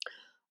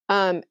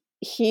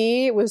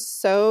 He was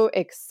so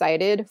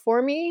excited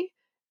for me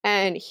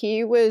and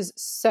he was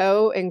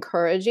so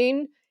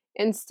encouraging.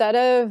 Instead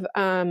of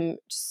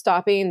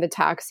stopping the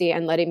taxi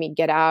and letting me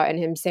get out and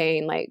him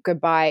saying like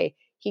goodbye,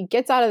 he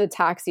gets out of the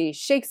taxi,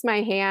 shakes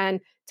my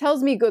hand,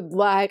 tells me good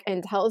luck,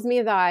 and tells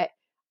me that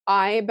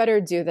I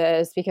better do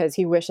this because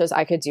he wishes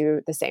I could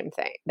do the same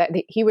thing.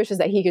 He wishes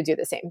that he could do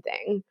the same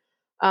thing.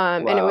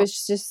 And it Wow.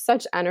 was just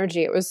such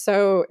energy. It was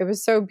so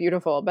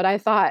beautiful. But I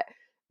thought,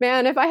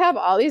 man, if I have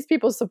all these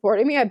people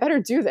supporting me, I better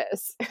do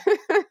this.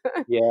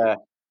 Yeah.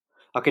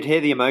 I could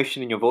hear the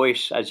emotion in your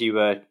voice as you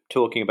were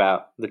talking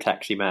about the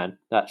taxi man.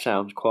 That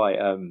sounds quite,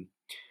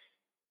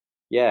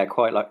 yeah,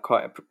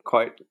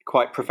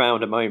 quite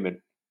profound a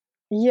moment.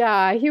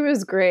 Yeah, he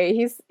was great.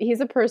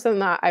 He's a person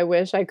that I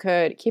wish I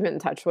could keep in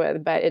touch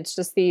with, but it's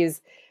just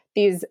these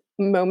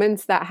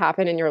moments that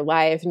happen in your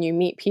life and you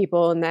meet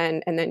people and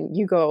then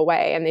you go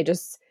away and they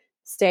just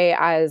stay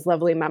as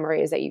lovely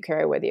memories that you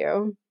carry with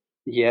you.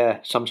 Yeah,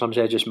 sometimes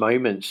they're just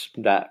moments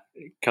that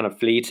kind of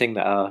fleeting,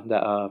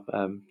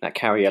 that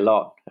carry a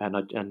lot, and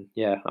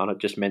are not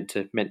just meant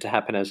to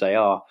happen as they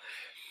are.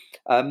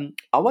 I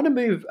want to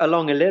move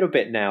along a little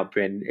bit now,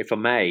 Bryn, if I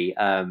may,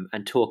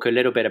 and talk a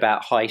little bit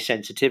about high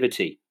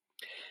sensitivity.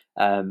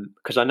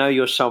 Because I know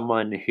you're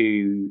someone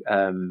who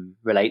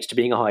relates to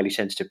being a highly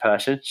sensitive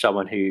person,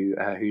 someone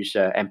who's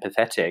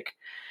empathetic.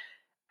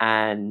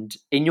 And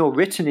in your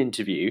written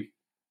interview,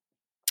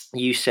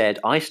 you said,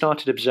 I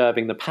started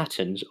observing the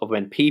patterns of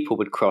when people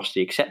would cross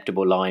the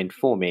acceptable line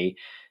for me,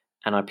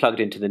 and I plugged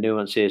into the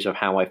nuances of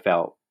how I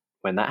felt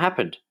when that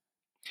happened.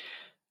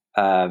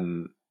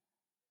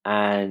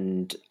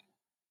 And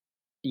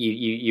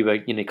you were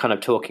kind of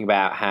talking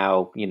about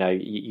how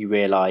you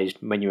realized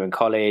when you were in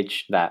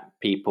college that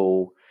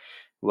people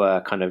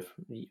were kind of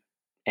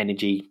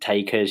energy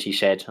takers. You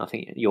said, I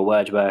think your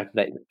words were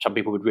that some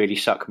people would really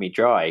suck me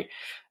dry.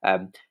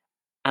 And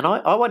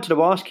I wanted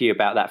to ask you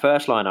about that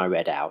first line I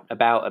read out,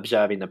 about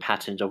observing the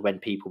patterns of when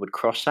people would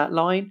cross that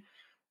line.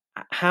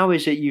 How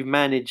is it you've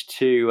managed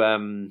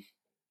to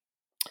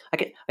I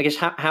guess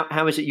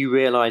how is it you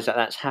realize that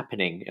that's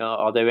happening?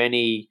 Are there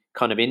any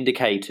kind of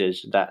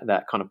indicators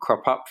that kind of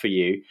crop up for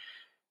you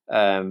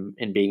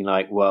in being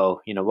like,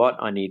 well, you know what,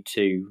 I need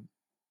to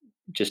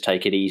just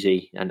take it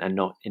easy and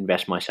not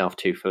invest myself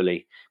too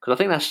fully? Because I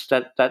think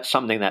that's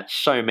something that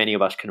so many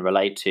of us can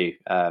relate to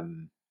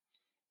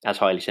as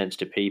highly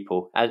sensitive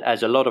people,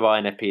 as a lot of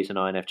INFPs and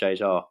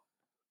INFJs are.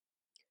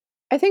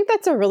 I think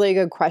that's a really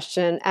good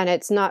question, and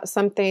it's not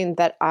something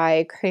that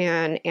I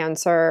can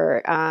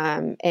answer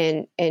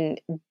in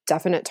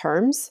definite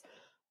terms.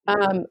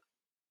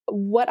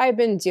 What I've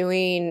been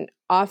doing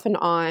off and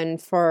on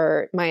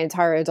for my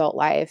entire adult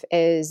life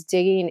is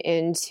digging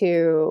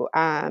into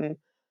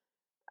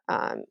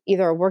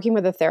either working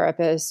with a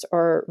therapist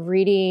or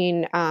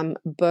reading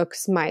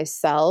books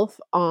myself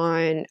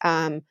on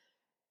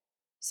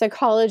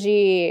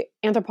psychology,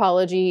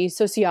 anthropology,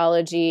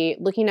 sociology,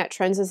 looking at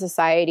trends in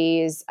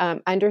societies,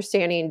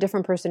 understanding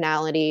different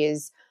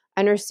personalities,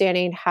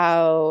 understanding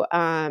how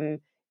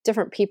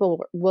different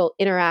people will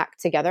interact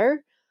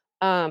together.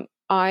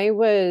 I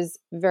was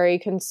very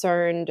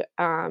concerned.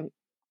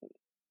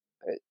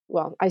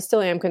 Well, I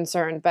still am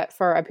concerned, but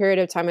for a period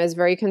of time, I was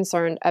very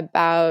concerned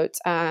about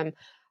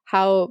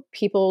how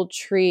people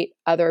treat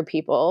other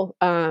people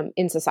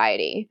in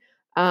society,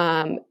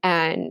 and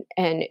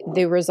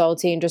the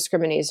resulting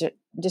discrimination,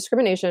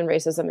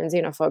 racism, and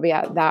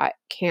xenophobia that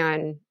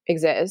can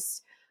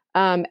exist.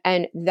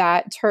 And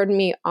that turned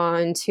me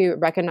on to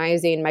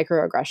recognizing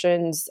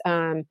microaggressions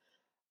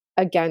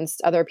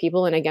against other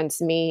people and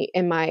against me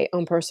in my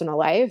own personal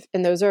life,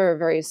 and those are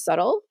very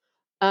subtle.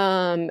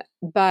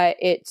 But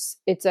it's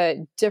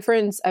a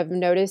difference of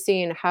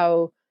noticing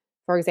how,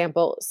 for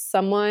example,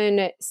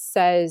 someone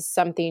says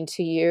something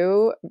to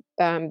you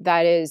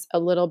that is a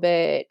little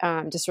bit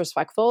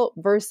disrespectful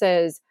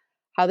versus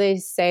how they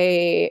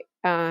say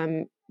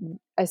a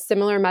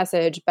similar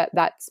message, but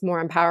that's more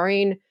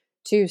empowering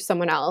to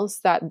someone else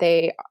that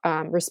they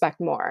respect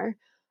more.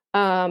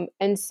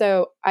 And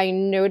so I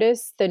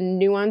noticed the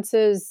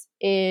nuances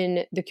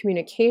in the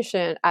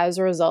communication as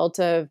a result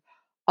of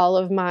all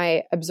of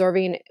my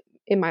observing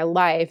in my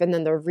life, and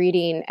then the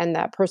reading and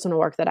that personal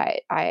work that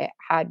I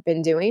had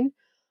been doing.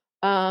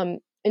 And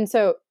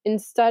so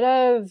instead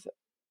of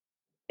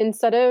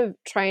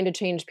trying to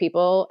change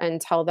people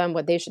and tell them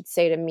what they should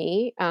say to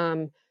me,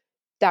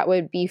 that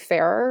would be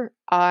fair,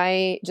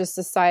 I just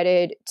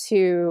decided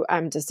to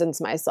distance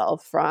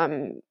myself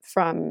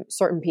from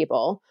certain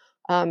people.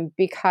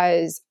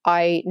 Because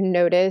I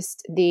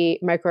noticed the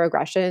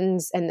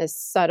microaggressions and the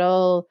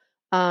subtle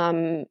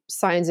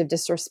signs of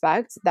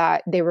disrespect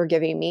that they were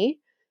giving me.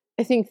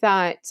 I think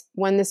that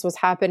when this was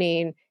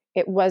happening,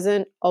 it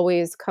wasn't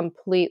always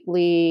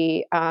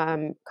completely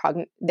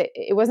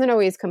it wasn't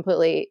always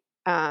completely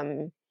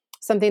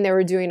something they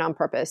were doing on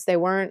purpose. They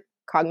weren't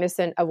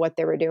cognizant of what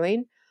they were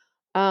doing.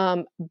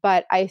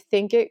 But I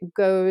think it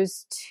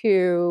goes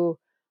to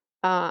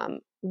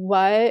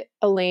what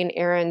Elaine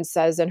Aron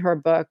says in her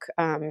book,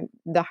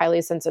 The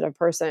Highly Sensitive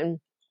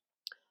Person,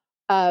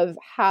 of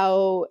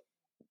how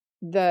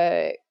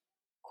the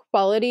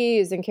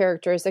qualities and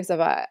characteristics of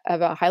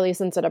a highly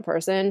sensitive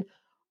person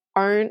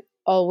aren't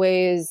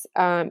always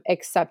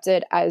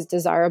accepted as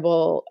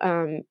desirable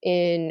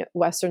in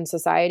Western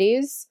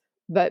societies,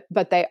 but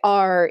they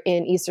are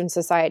in Eastern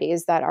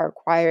societies that are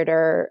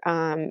quieter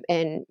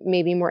and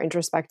maybe more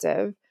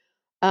introspective.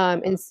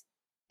 And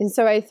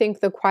so I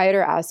think the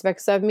quieter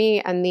aspects of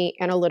me and the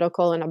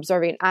analytical and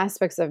observing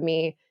aspects of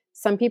me,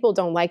 some people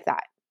don't like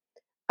that.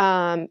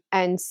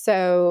 And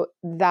so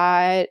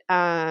that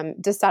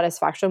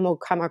dissatisfaction will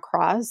come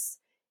across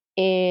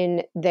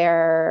in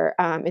their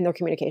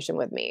communication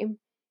with me.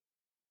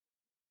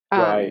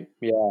 Right.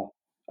 Yeah.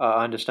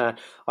 I understand.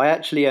 I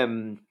actually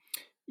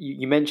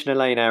you mentioned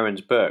Elaine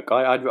Aron's book.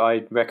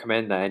 I'd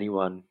recommend that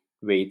anyone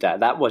read that.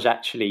 That was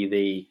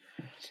actually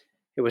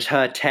it was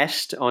her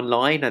test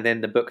online, and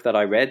then the book that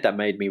I read that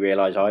made me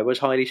realize I was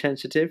highly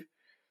sensitive.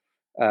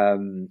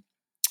 And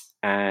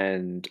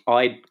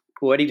I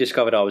already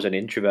discovered I was an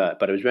introvert,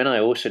 but it was when I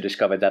also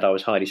discovered that I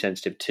was highly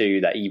sensitive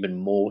too that even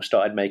more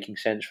started making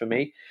sense for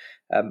me.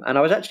 And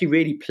I was actually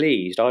really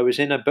pleased. I was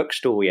in a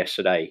bookstore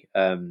yesterday.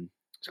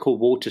 It's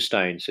called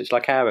Waterstones. So it's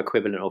like our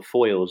equivalent of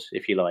Foyles,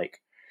 if you like.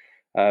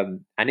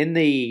 And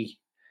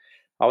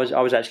I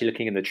was actually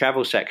looking in the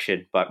travel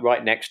section, but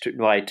right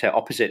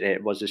opposite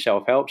it was the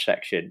self-help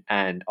section,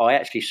 and I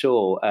actually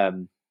saw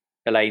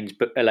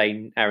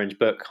Elaine Aron's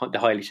book, The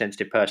Highly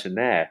Sensitive Person,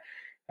 there,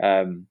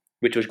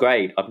 which was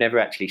great. I've never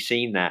actually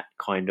seen that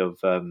kind of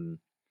out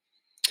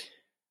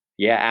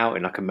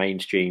in like a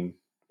mainstream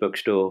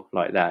bookstore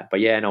like that. But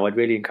yeah, no, I'd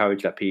really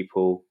encourage that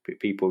people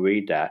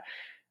read that.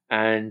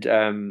 And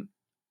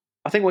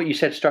I think what you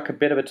said struck a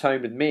bit of a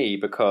tone with me,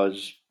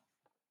 because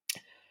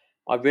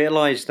I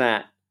realised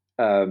that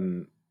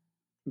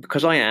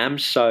because I am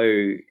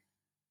so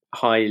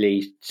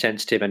highly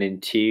sensitive and in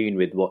tune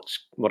with what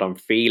I'm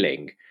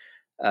feeling,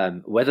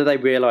 whether they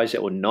realise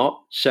it or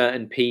not,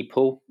 certain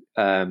people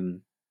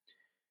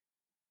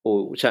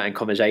or certain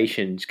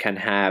conversations can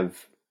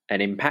have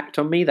an impact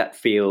on me that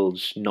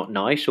feels not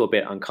nice or a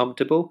bit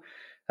uncomfortable.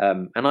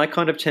 And I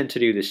kind of tend to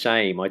do the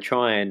same. I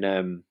try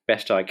and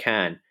best I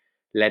can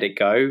let it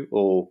go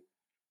or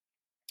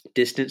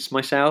distance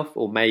myself,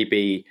 or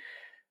maybe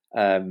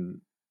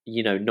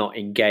not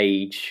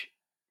engage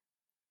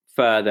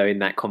further in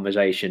that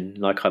conversation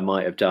like I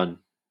might have done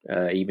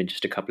even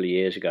just a couple of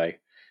years ago.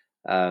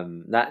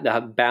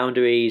 That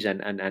boundaries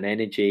and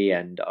energy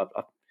and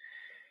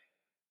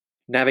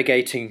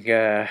navigating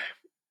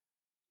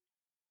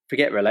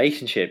forget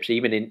relationships,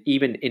 even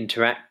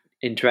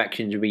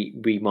interactions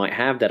we might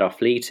have that are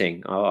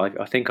fleeting,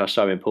 I think are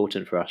so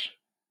important for us.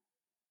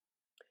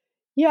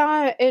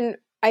 Yeah, and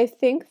I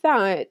think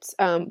that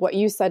what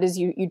you said is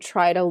you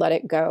try to let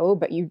it go,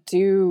 but you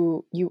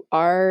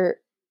are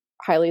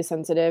highly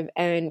sensitive,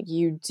 and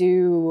you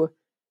do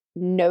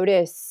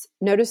notice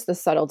the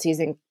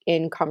subtleties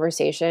in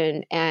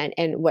conversation and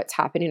what's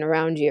happening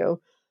around you.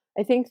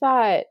 I think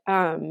that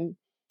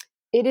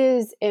it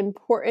is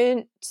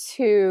important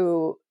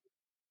to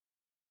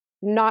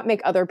not make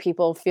other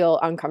people feel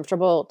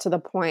uncomfortable to the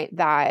point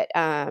that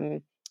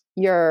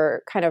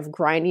you're kind of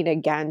grinding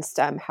against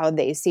how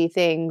they see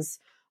things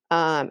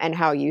and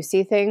how you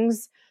see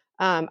things.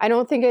 I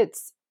don't think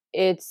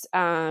it's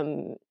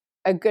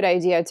a good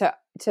idea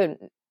to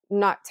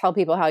not tell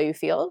people how you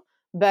feel,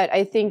 but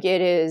I think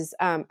it is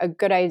a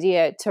good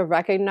idea to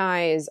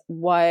recognize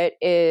what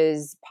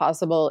is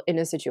possible in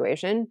a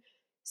situation.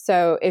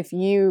 So if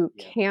you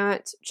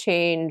can't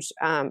change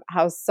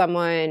how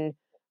someone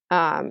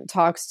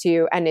talks to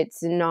you, and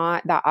it's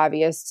not that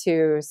obvious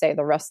to, say,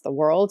 the rest of the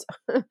world,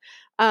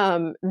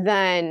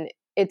 then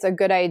it's a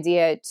good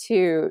idea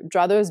to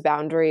draw those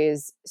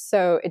boundaries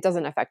so it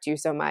doesn't affect you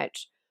so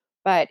much.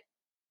 But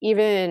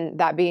even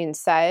that being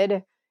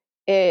said,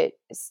 it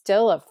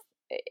still,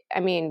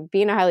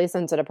 being a highly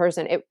sensitive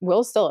person, it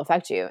will still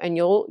affect you, and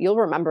you'll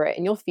remember it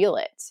and you'll feel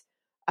it.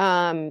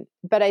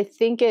 But I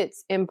think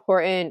it's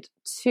important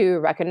to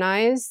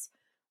recognize,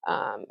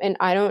 and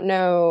I don't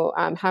know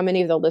how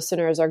many of the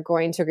listeners are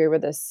going to agree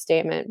with this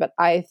statement, but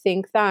I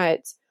think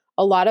that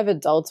a lot of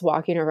adults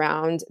walking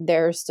around,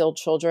 they're still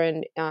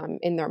children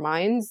in their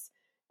minds.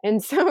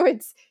 And so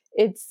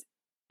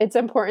it's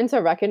important to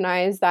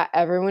recognize that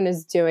everyone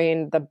is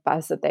doing the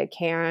best that they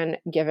can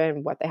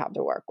given what they have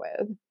to work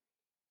with.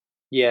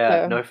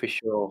 Yeah, no, for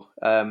sure.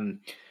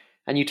 And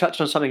you touched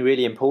on something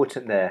really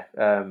important there,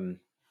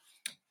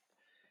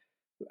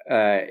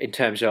 in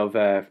terms of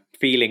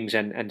feelings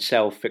and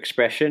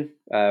self-expression.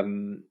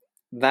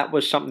 That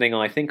was something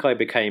I think I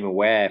became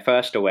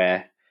first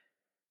aware,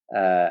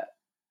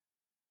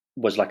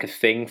 was like a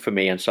thing for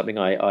me, and something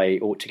I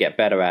ought to get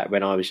better at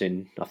when I was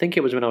in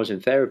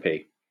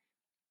therapy.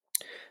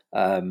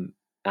 And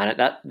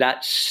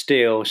that's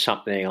still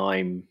something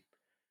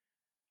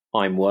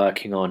I'm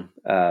working on,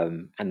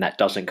 and that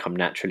doesn't come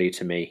naturally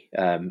to me.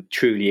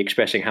 Truly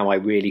expressing how I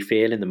really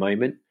feel in the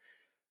moment.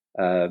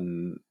 I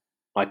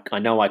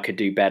know I could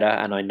do better,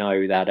 and I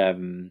know that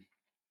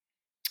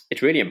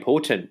it's really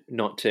important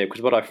not to,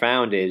 because what I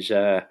found is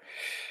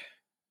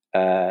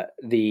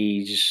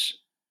these,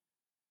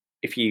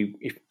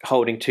 if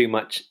holding too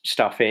much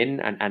stuff in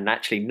and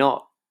actually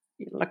not,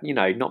 like,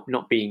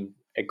 not being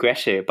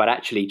aggressive, but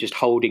actually just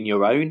holding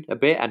your own a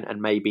bit,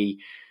 and maybe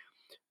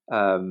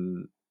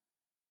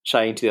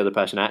saying to the other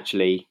person,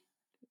 actually,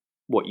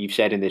 what you've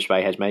said in this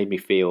way has made me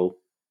feel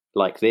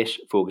like this,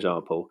 for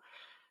example.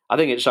 I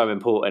think it's so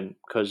important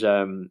because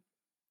I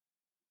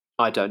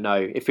don't know.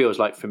 It feels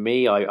like for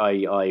me,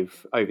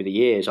 I've over the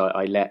years,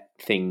 I let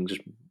things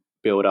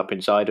build up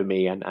inside of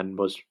me and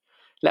was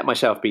let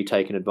myself be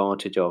taken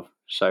advantage of.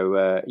 So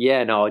I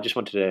just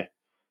wanted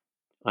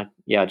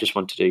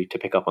to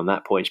pick up on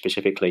that point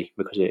specifically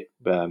because it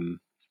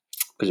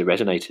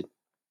resonated.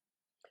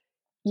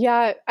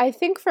 Yeah, I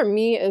think for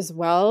me as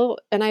well,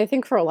 and I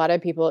think for a lot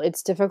of people,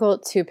 it's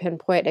difficult to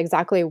pinpoint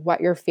exactly what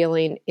you're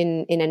feeling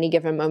in any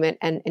given moment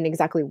and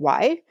exactly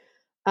why.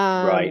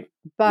 Right.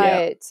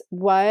 But Yeah.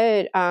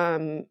 what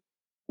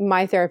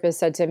my therapist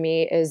said to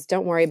me is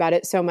don't worry about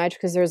it so much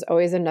because there's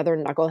always another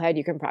knucklehead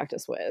you can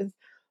practice with.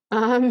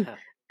 Um,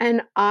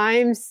 and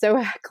I'm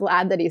so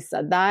glad that he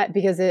said that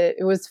because it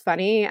was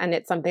funny and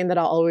it's something that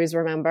I'll always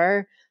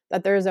remember,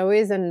 that there's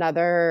always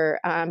another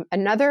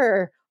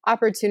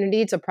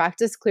opportunity to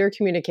practice clear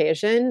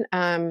communication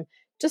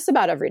just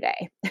about every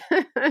day.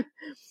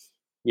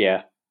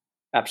 Yeah,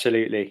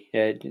 absolutely.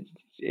 Yeah,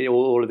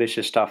 all of this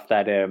is stuff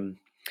that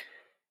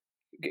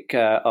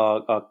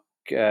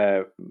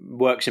are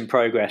works in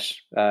progress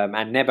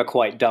and never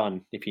quite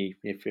done,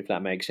 if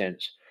that makes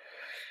sense.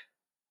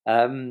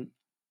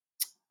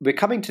 We're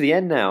coming to the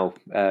end now,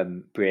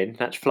 Bryn.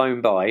 That's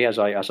flown by as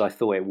I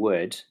thought it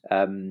would.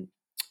 I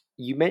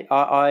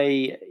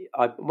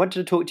wanted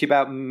to talk to you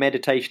about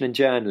meditation and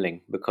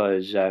journaling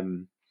because I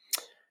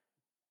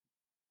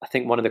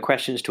think one of the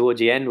questions towards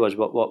the end was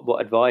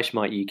what advice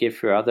might you give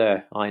for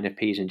other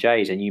INFPs and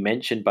Js, and you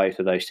mentioned both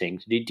of those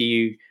things. Do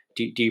you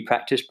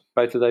practice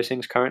both of those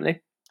things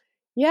currently?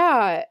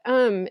 Yeah.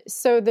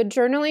 So the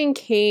journaling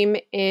came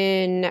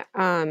in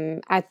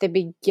at the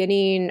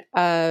beginning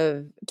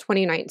of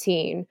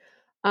 2019.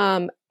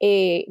 A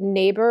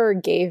neighbor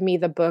gave me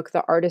the book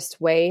The Artist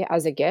Way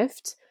as a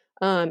gift.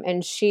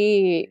 And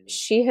she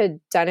had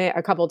done it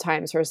a couple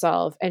times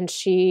herself, and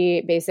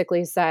she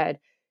basically said,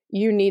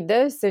 "You need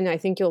this, and I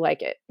think you'll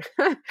like it."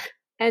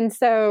 And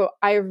so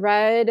I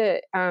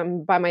read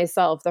by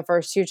myself the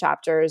first 2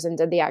 chapters and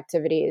did the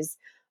activities.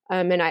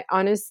 And I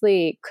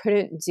honestly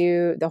couldn't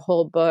do the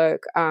whole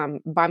book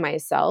by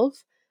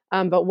myself.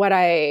 But what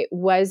I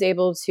was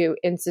able to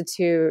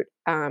institute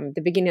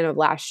the beginning of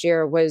last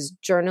year was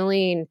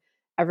journaling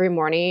every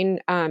morning,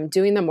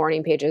 doing the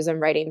morning pages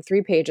and writing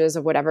 3 pages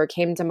of whatever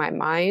came to my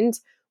mind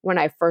when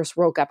I first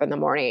woke up in the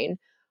morning.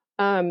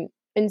 And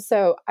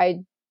so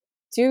I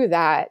do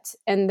that.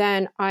 And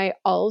then I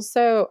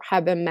also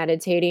have been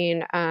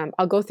meditating.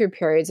 I'll go through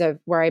periods of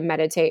where I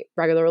meditate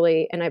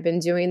regularly, and I've been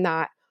doing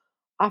that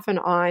off and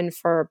on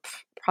for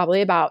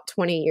probably about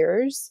 20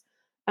 years.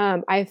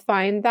 I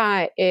find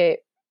that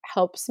it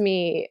helps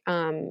me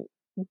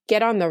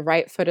get on the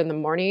right foot in the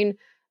morning,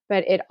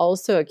 but it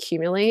also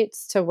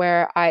accumulates to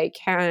where I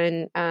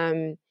can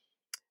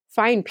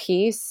find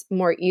peace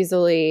more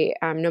easily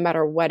no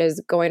matter what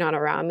is going on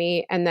around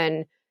me. And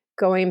then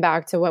going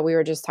back to what we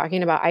were just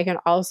talking about, I can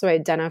also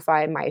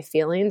identify my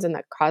feelings and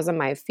the cause of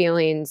my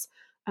feelings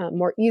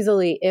more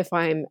easily if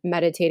I'm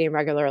meditating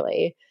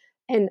regularly.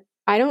 And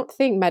I don't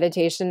think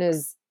meditation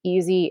is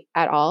easy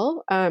at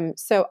all.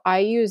 So I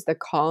use the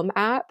Calm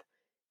app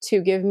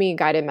to give me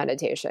guided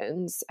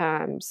meditations.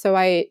 So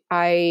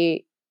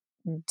I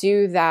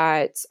do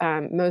that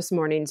most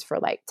mornings for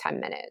like 10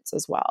 minutes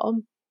as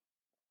well.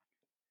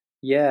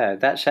 Yeah,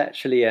 that's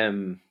actually.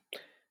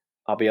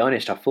 I'll be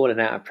honest. I've fallen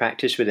out of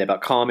practice with it,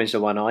 but Calm is the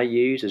one I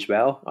use as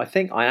well. I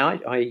think I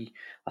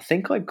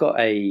think I've got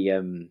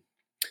a.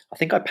 I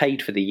think I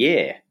paid for the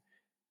year.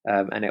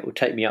 And it will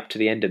take me up to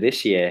the end of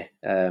this year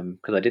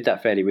because I did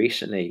that fairly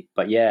recently.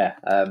 But yeah,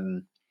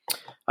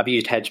 I've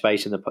used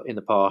Headspace in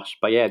the past.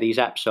 But yeah, these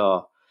apps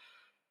are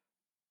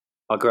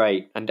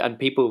great, and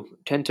people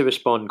tend to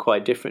respond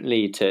quite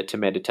differently to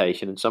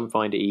meditation, and some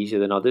find it easier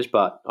than others.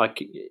 But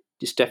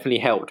it's definitely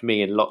helped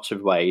me in lots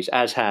of ways.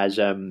 As has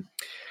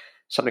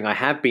something I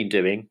have been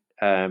doing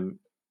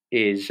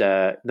is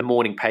the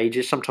morning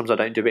pages. Sometimes I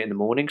don't do it in the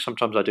morning.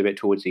 Sometimes I do it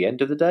towards the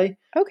end of the day.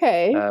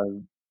 Okay.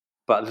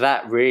 But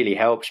that really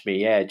helps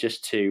me, yeah,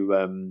 just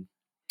to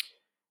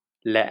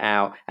let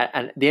out.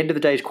 And at the end of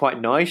the day is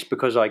quite nice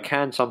because I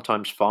can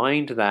sometimes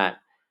find that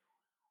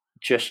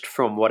just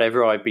from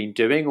whatever I've been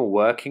doing or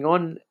working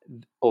on,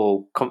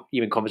 or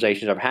even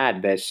conversations I've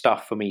had, there's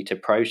stuff for me to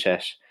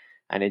process,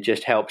 and it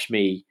just helps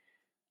me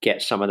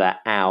get some of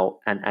that out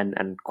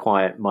and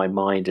quiet my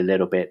mind a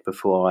little bit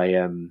before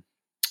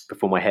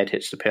my head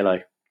hits the pillow.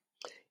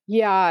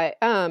 Yeah.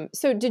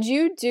 So did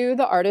you do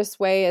The Artist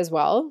Way as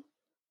well?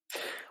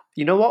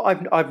 You know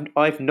what?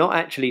 I've not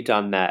actually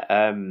done that.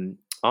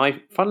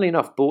 I, funnily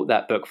enough, bought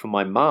that book from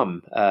my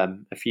mum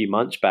a few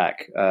months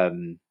back,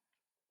 and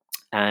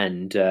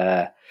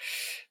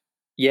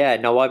yeah,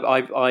 no,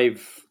 I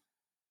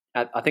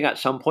think at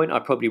some point I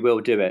probably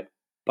will do it,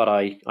 but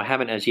I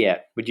haven't as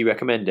yet. Would you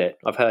recommend it?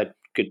 I've heard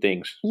good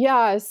things.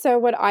 Yeah. So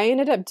what I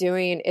ended up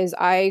doing is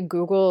I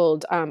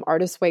Googled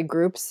Artist Way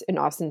groups in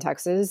Austin,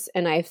 Texas,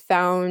 and I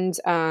found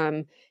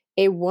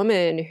a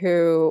woman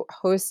who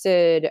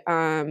hosted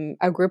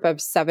a group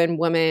of 7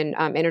 women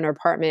in an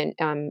apartment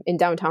in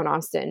downtown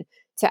Austin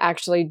to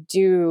actually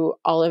do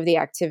all of the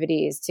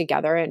activities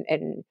together.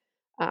 And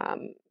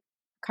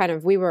kind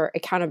of, we were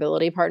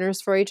accountability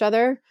partners for each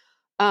other.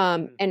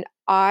 And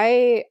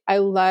I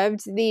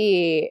loved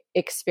the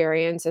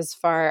experience as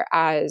far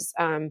as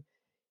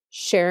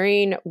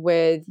sharing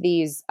with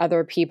these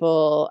other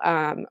people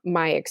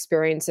my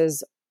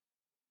experiences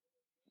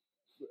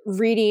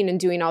reading and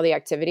doing all the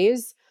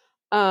activities.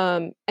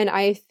 And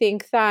I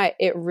think that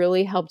it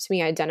really helped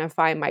me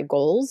identify my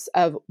goals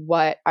of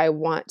what I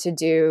want to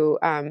do,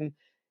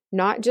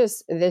 not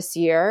just this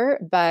year,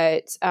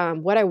 but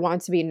what I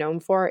want to be known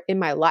for in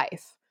my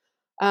life.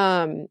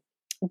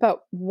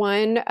 But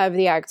one of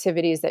the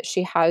activities that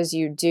she has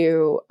you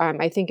do,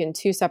 I think in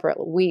 2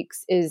 separate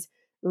weeks, is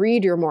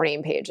read your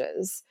morning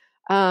pages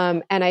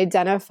and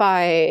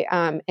identify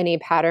any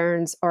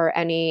patterns or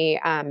any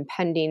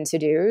pending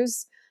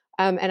to-dos.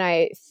 And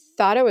I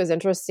thought it was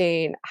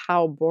interesting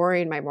how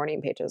boring my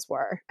morning pages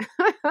were.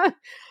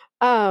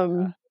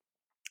 um,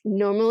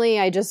 Normally,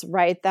 I just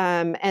write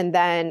them, and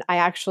then I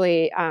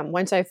actually,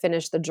 once I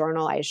finish the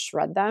journal, I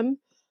shred them.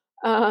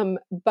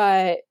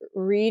 But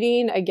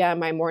reading again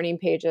my morning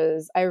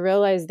pages, I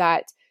realized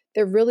that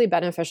they're really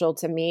beneficial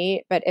to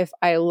me. But if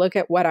I look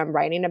at what I'm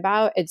writing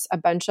about, it's a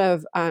bunch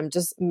of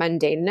just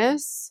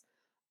mundaneness,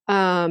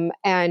 and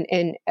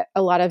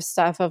a lot of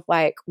stuff of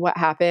like what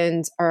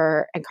happened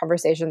and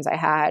conversations I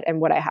had and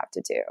what I have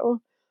to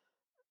do.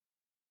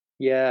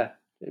 Yeah,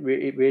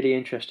 really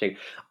interesting.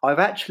 I've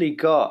actually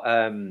got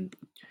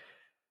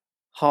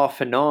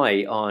half an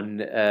eye on.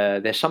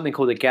 There's something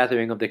called the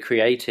Gathering of the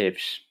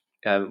Creatives,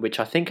 which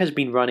I think has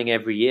been running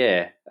every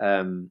year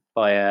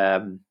by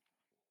an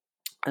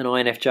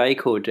INFJ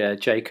called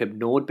Jacob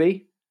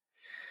Nordby.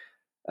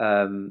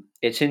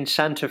 It's in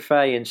Santa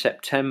Fe in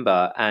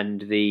September,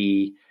 and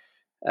the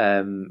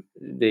I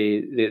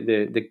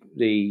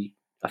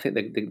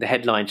think the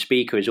headline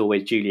speaker is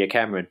always Julia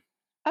Cameron.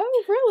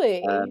 Oh,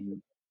 really?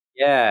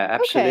 Yeah, Okay.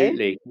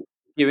 absolutely.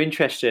 If you're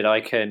interested,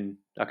 I can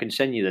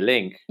send you the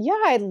link. Yeah,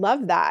 I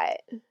love that.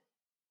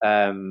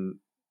 I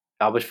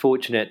was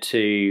fortunate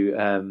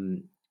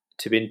to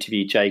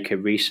interview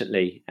Jacob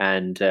recently,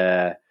 and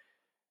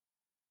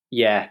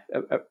yeah,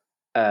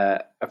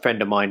 a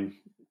friend of mine,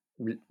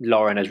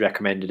 Lauren, has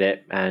recommended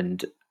it,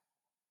 and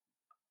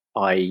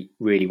I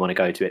really want to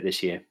go to it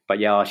this year. But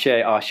yeah,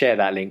 I'll share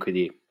that link with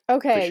you.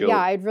 Okay, For sure. yeah,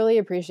 I'd really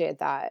appreciate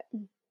that.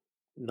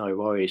 No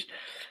worries.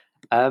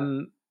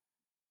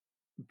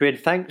 Bryn,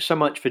 thanks so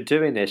much for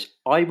doing this.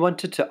 I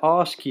wanted to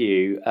ask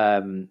you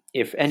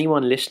if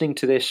anyone listening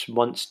to this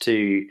wants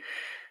to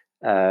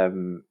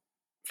find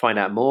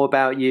out more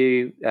about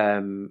you,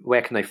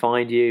 where can they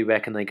find you? Where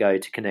can they go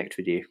to connect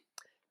with you?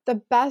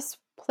 The best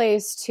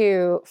place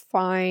to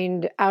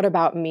find out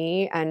about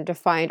me and to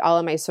find all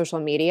of my social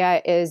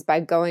media is by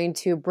going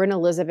to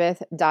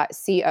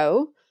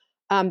brynelizabeth.co.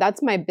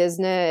 That's my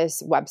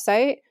business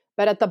website.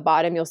 But at the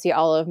bottom, you'll see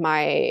all of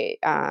my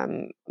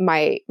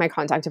my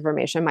contact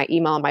information, my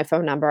email, my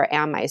phone number,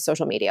 and my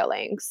social media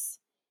links.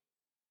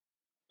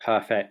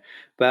 Perfect.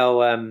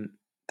 Well,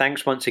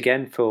 thanks once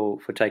again for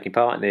taking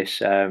part in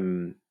this.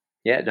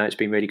 It's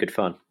been really good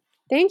fun.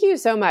 Thank you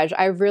so much.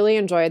 I really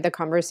enjoyed the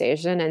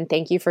conversation, and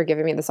thank you for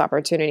giving me this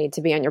opportunity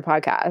to be on your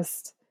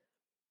podcast.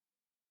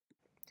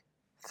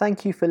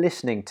 Thank you for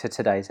listening to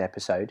today's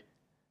episode.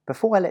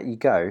 Before I let you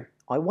go,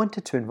 I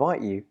wanted to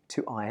invite you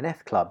to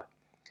INF Club,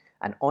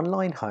 an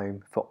online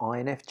home for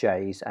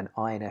INFJs and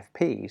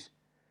INFPs,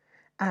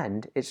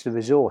 and it's the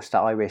resource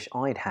that I wish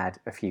I'd had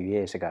a few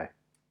years ago.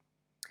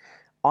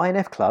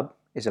 INF Club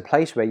is a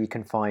place where you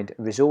can find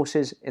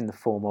resources in the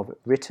form of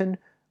written,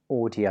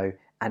 audio,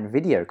 and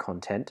video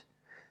content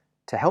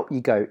to help you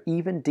go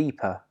even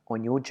deeper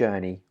on your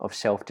journey of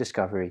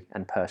self-discovery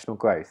and personal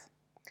growth,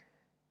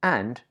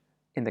 and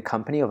in the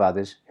company of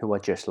others who are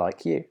just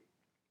like you.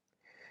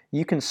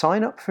 You can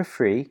sign up for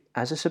free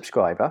as a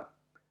subscriber,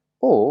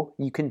 or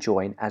you can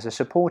join as a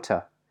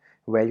supporter,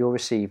 where you'll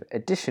receive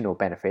additional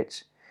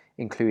benefits,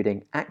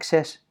 including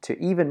access to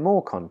even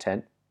more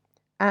content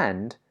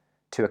and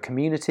to a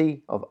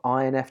community of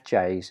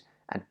INFJs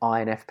and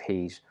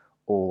INFPs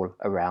all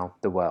around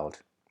the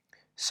world.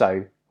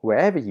 So,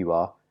 wherever you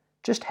are,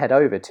 just head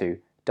over to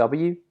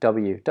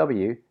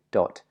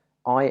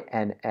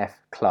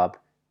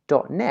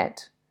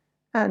www.infclub.net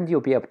and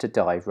you'll be able to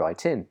dive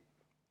right in.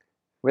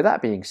 With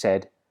that being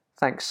said,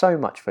 thanks so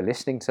much for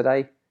listening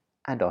today,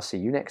 and I'll see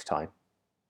you next time.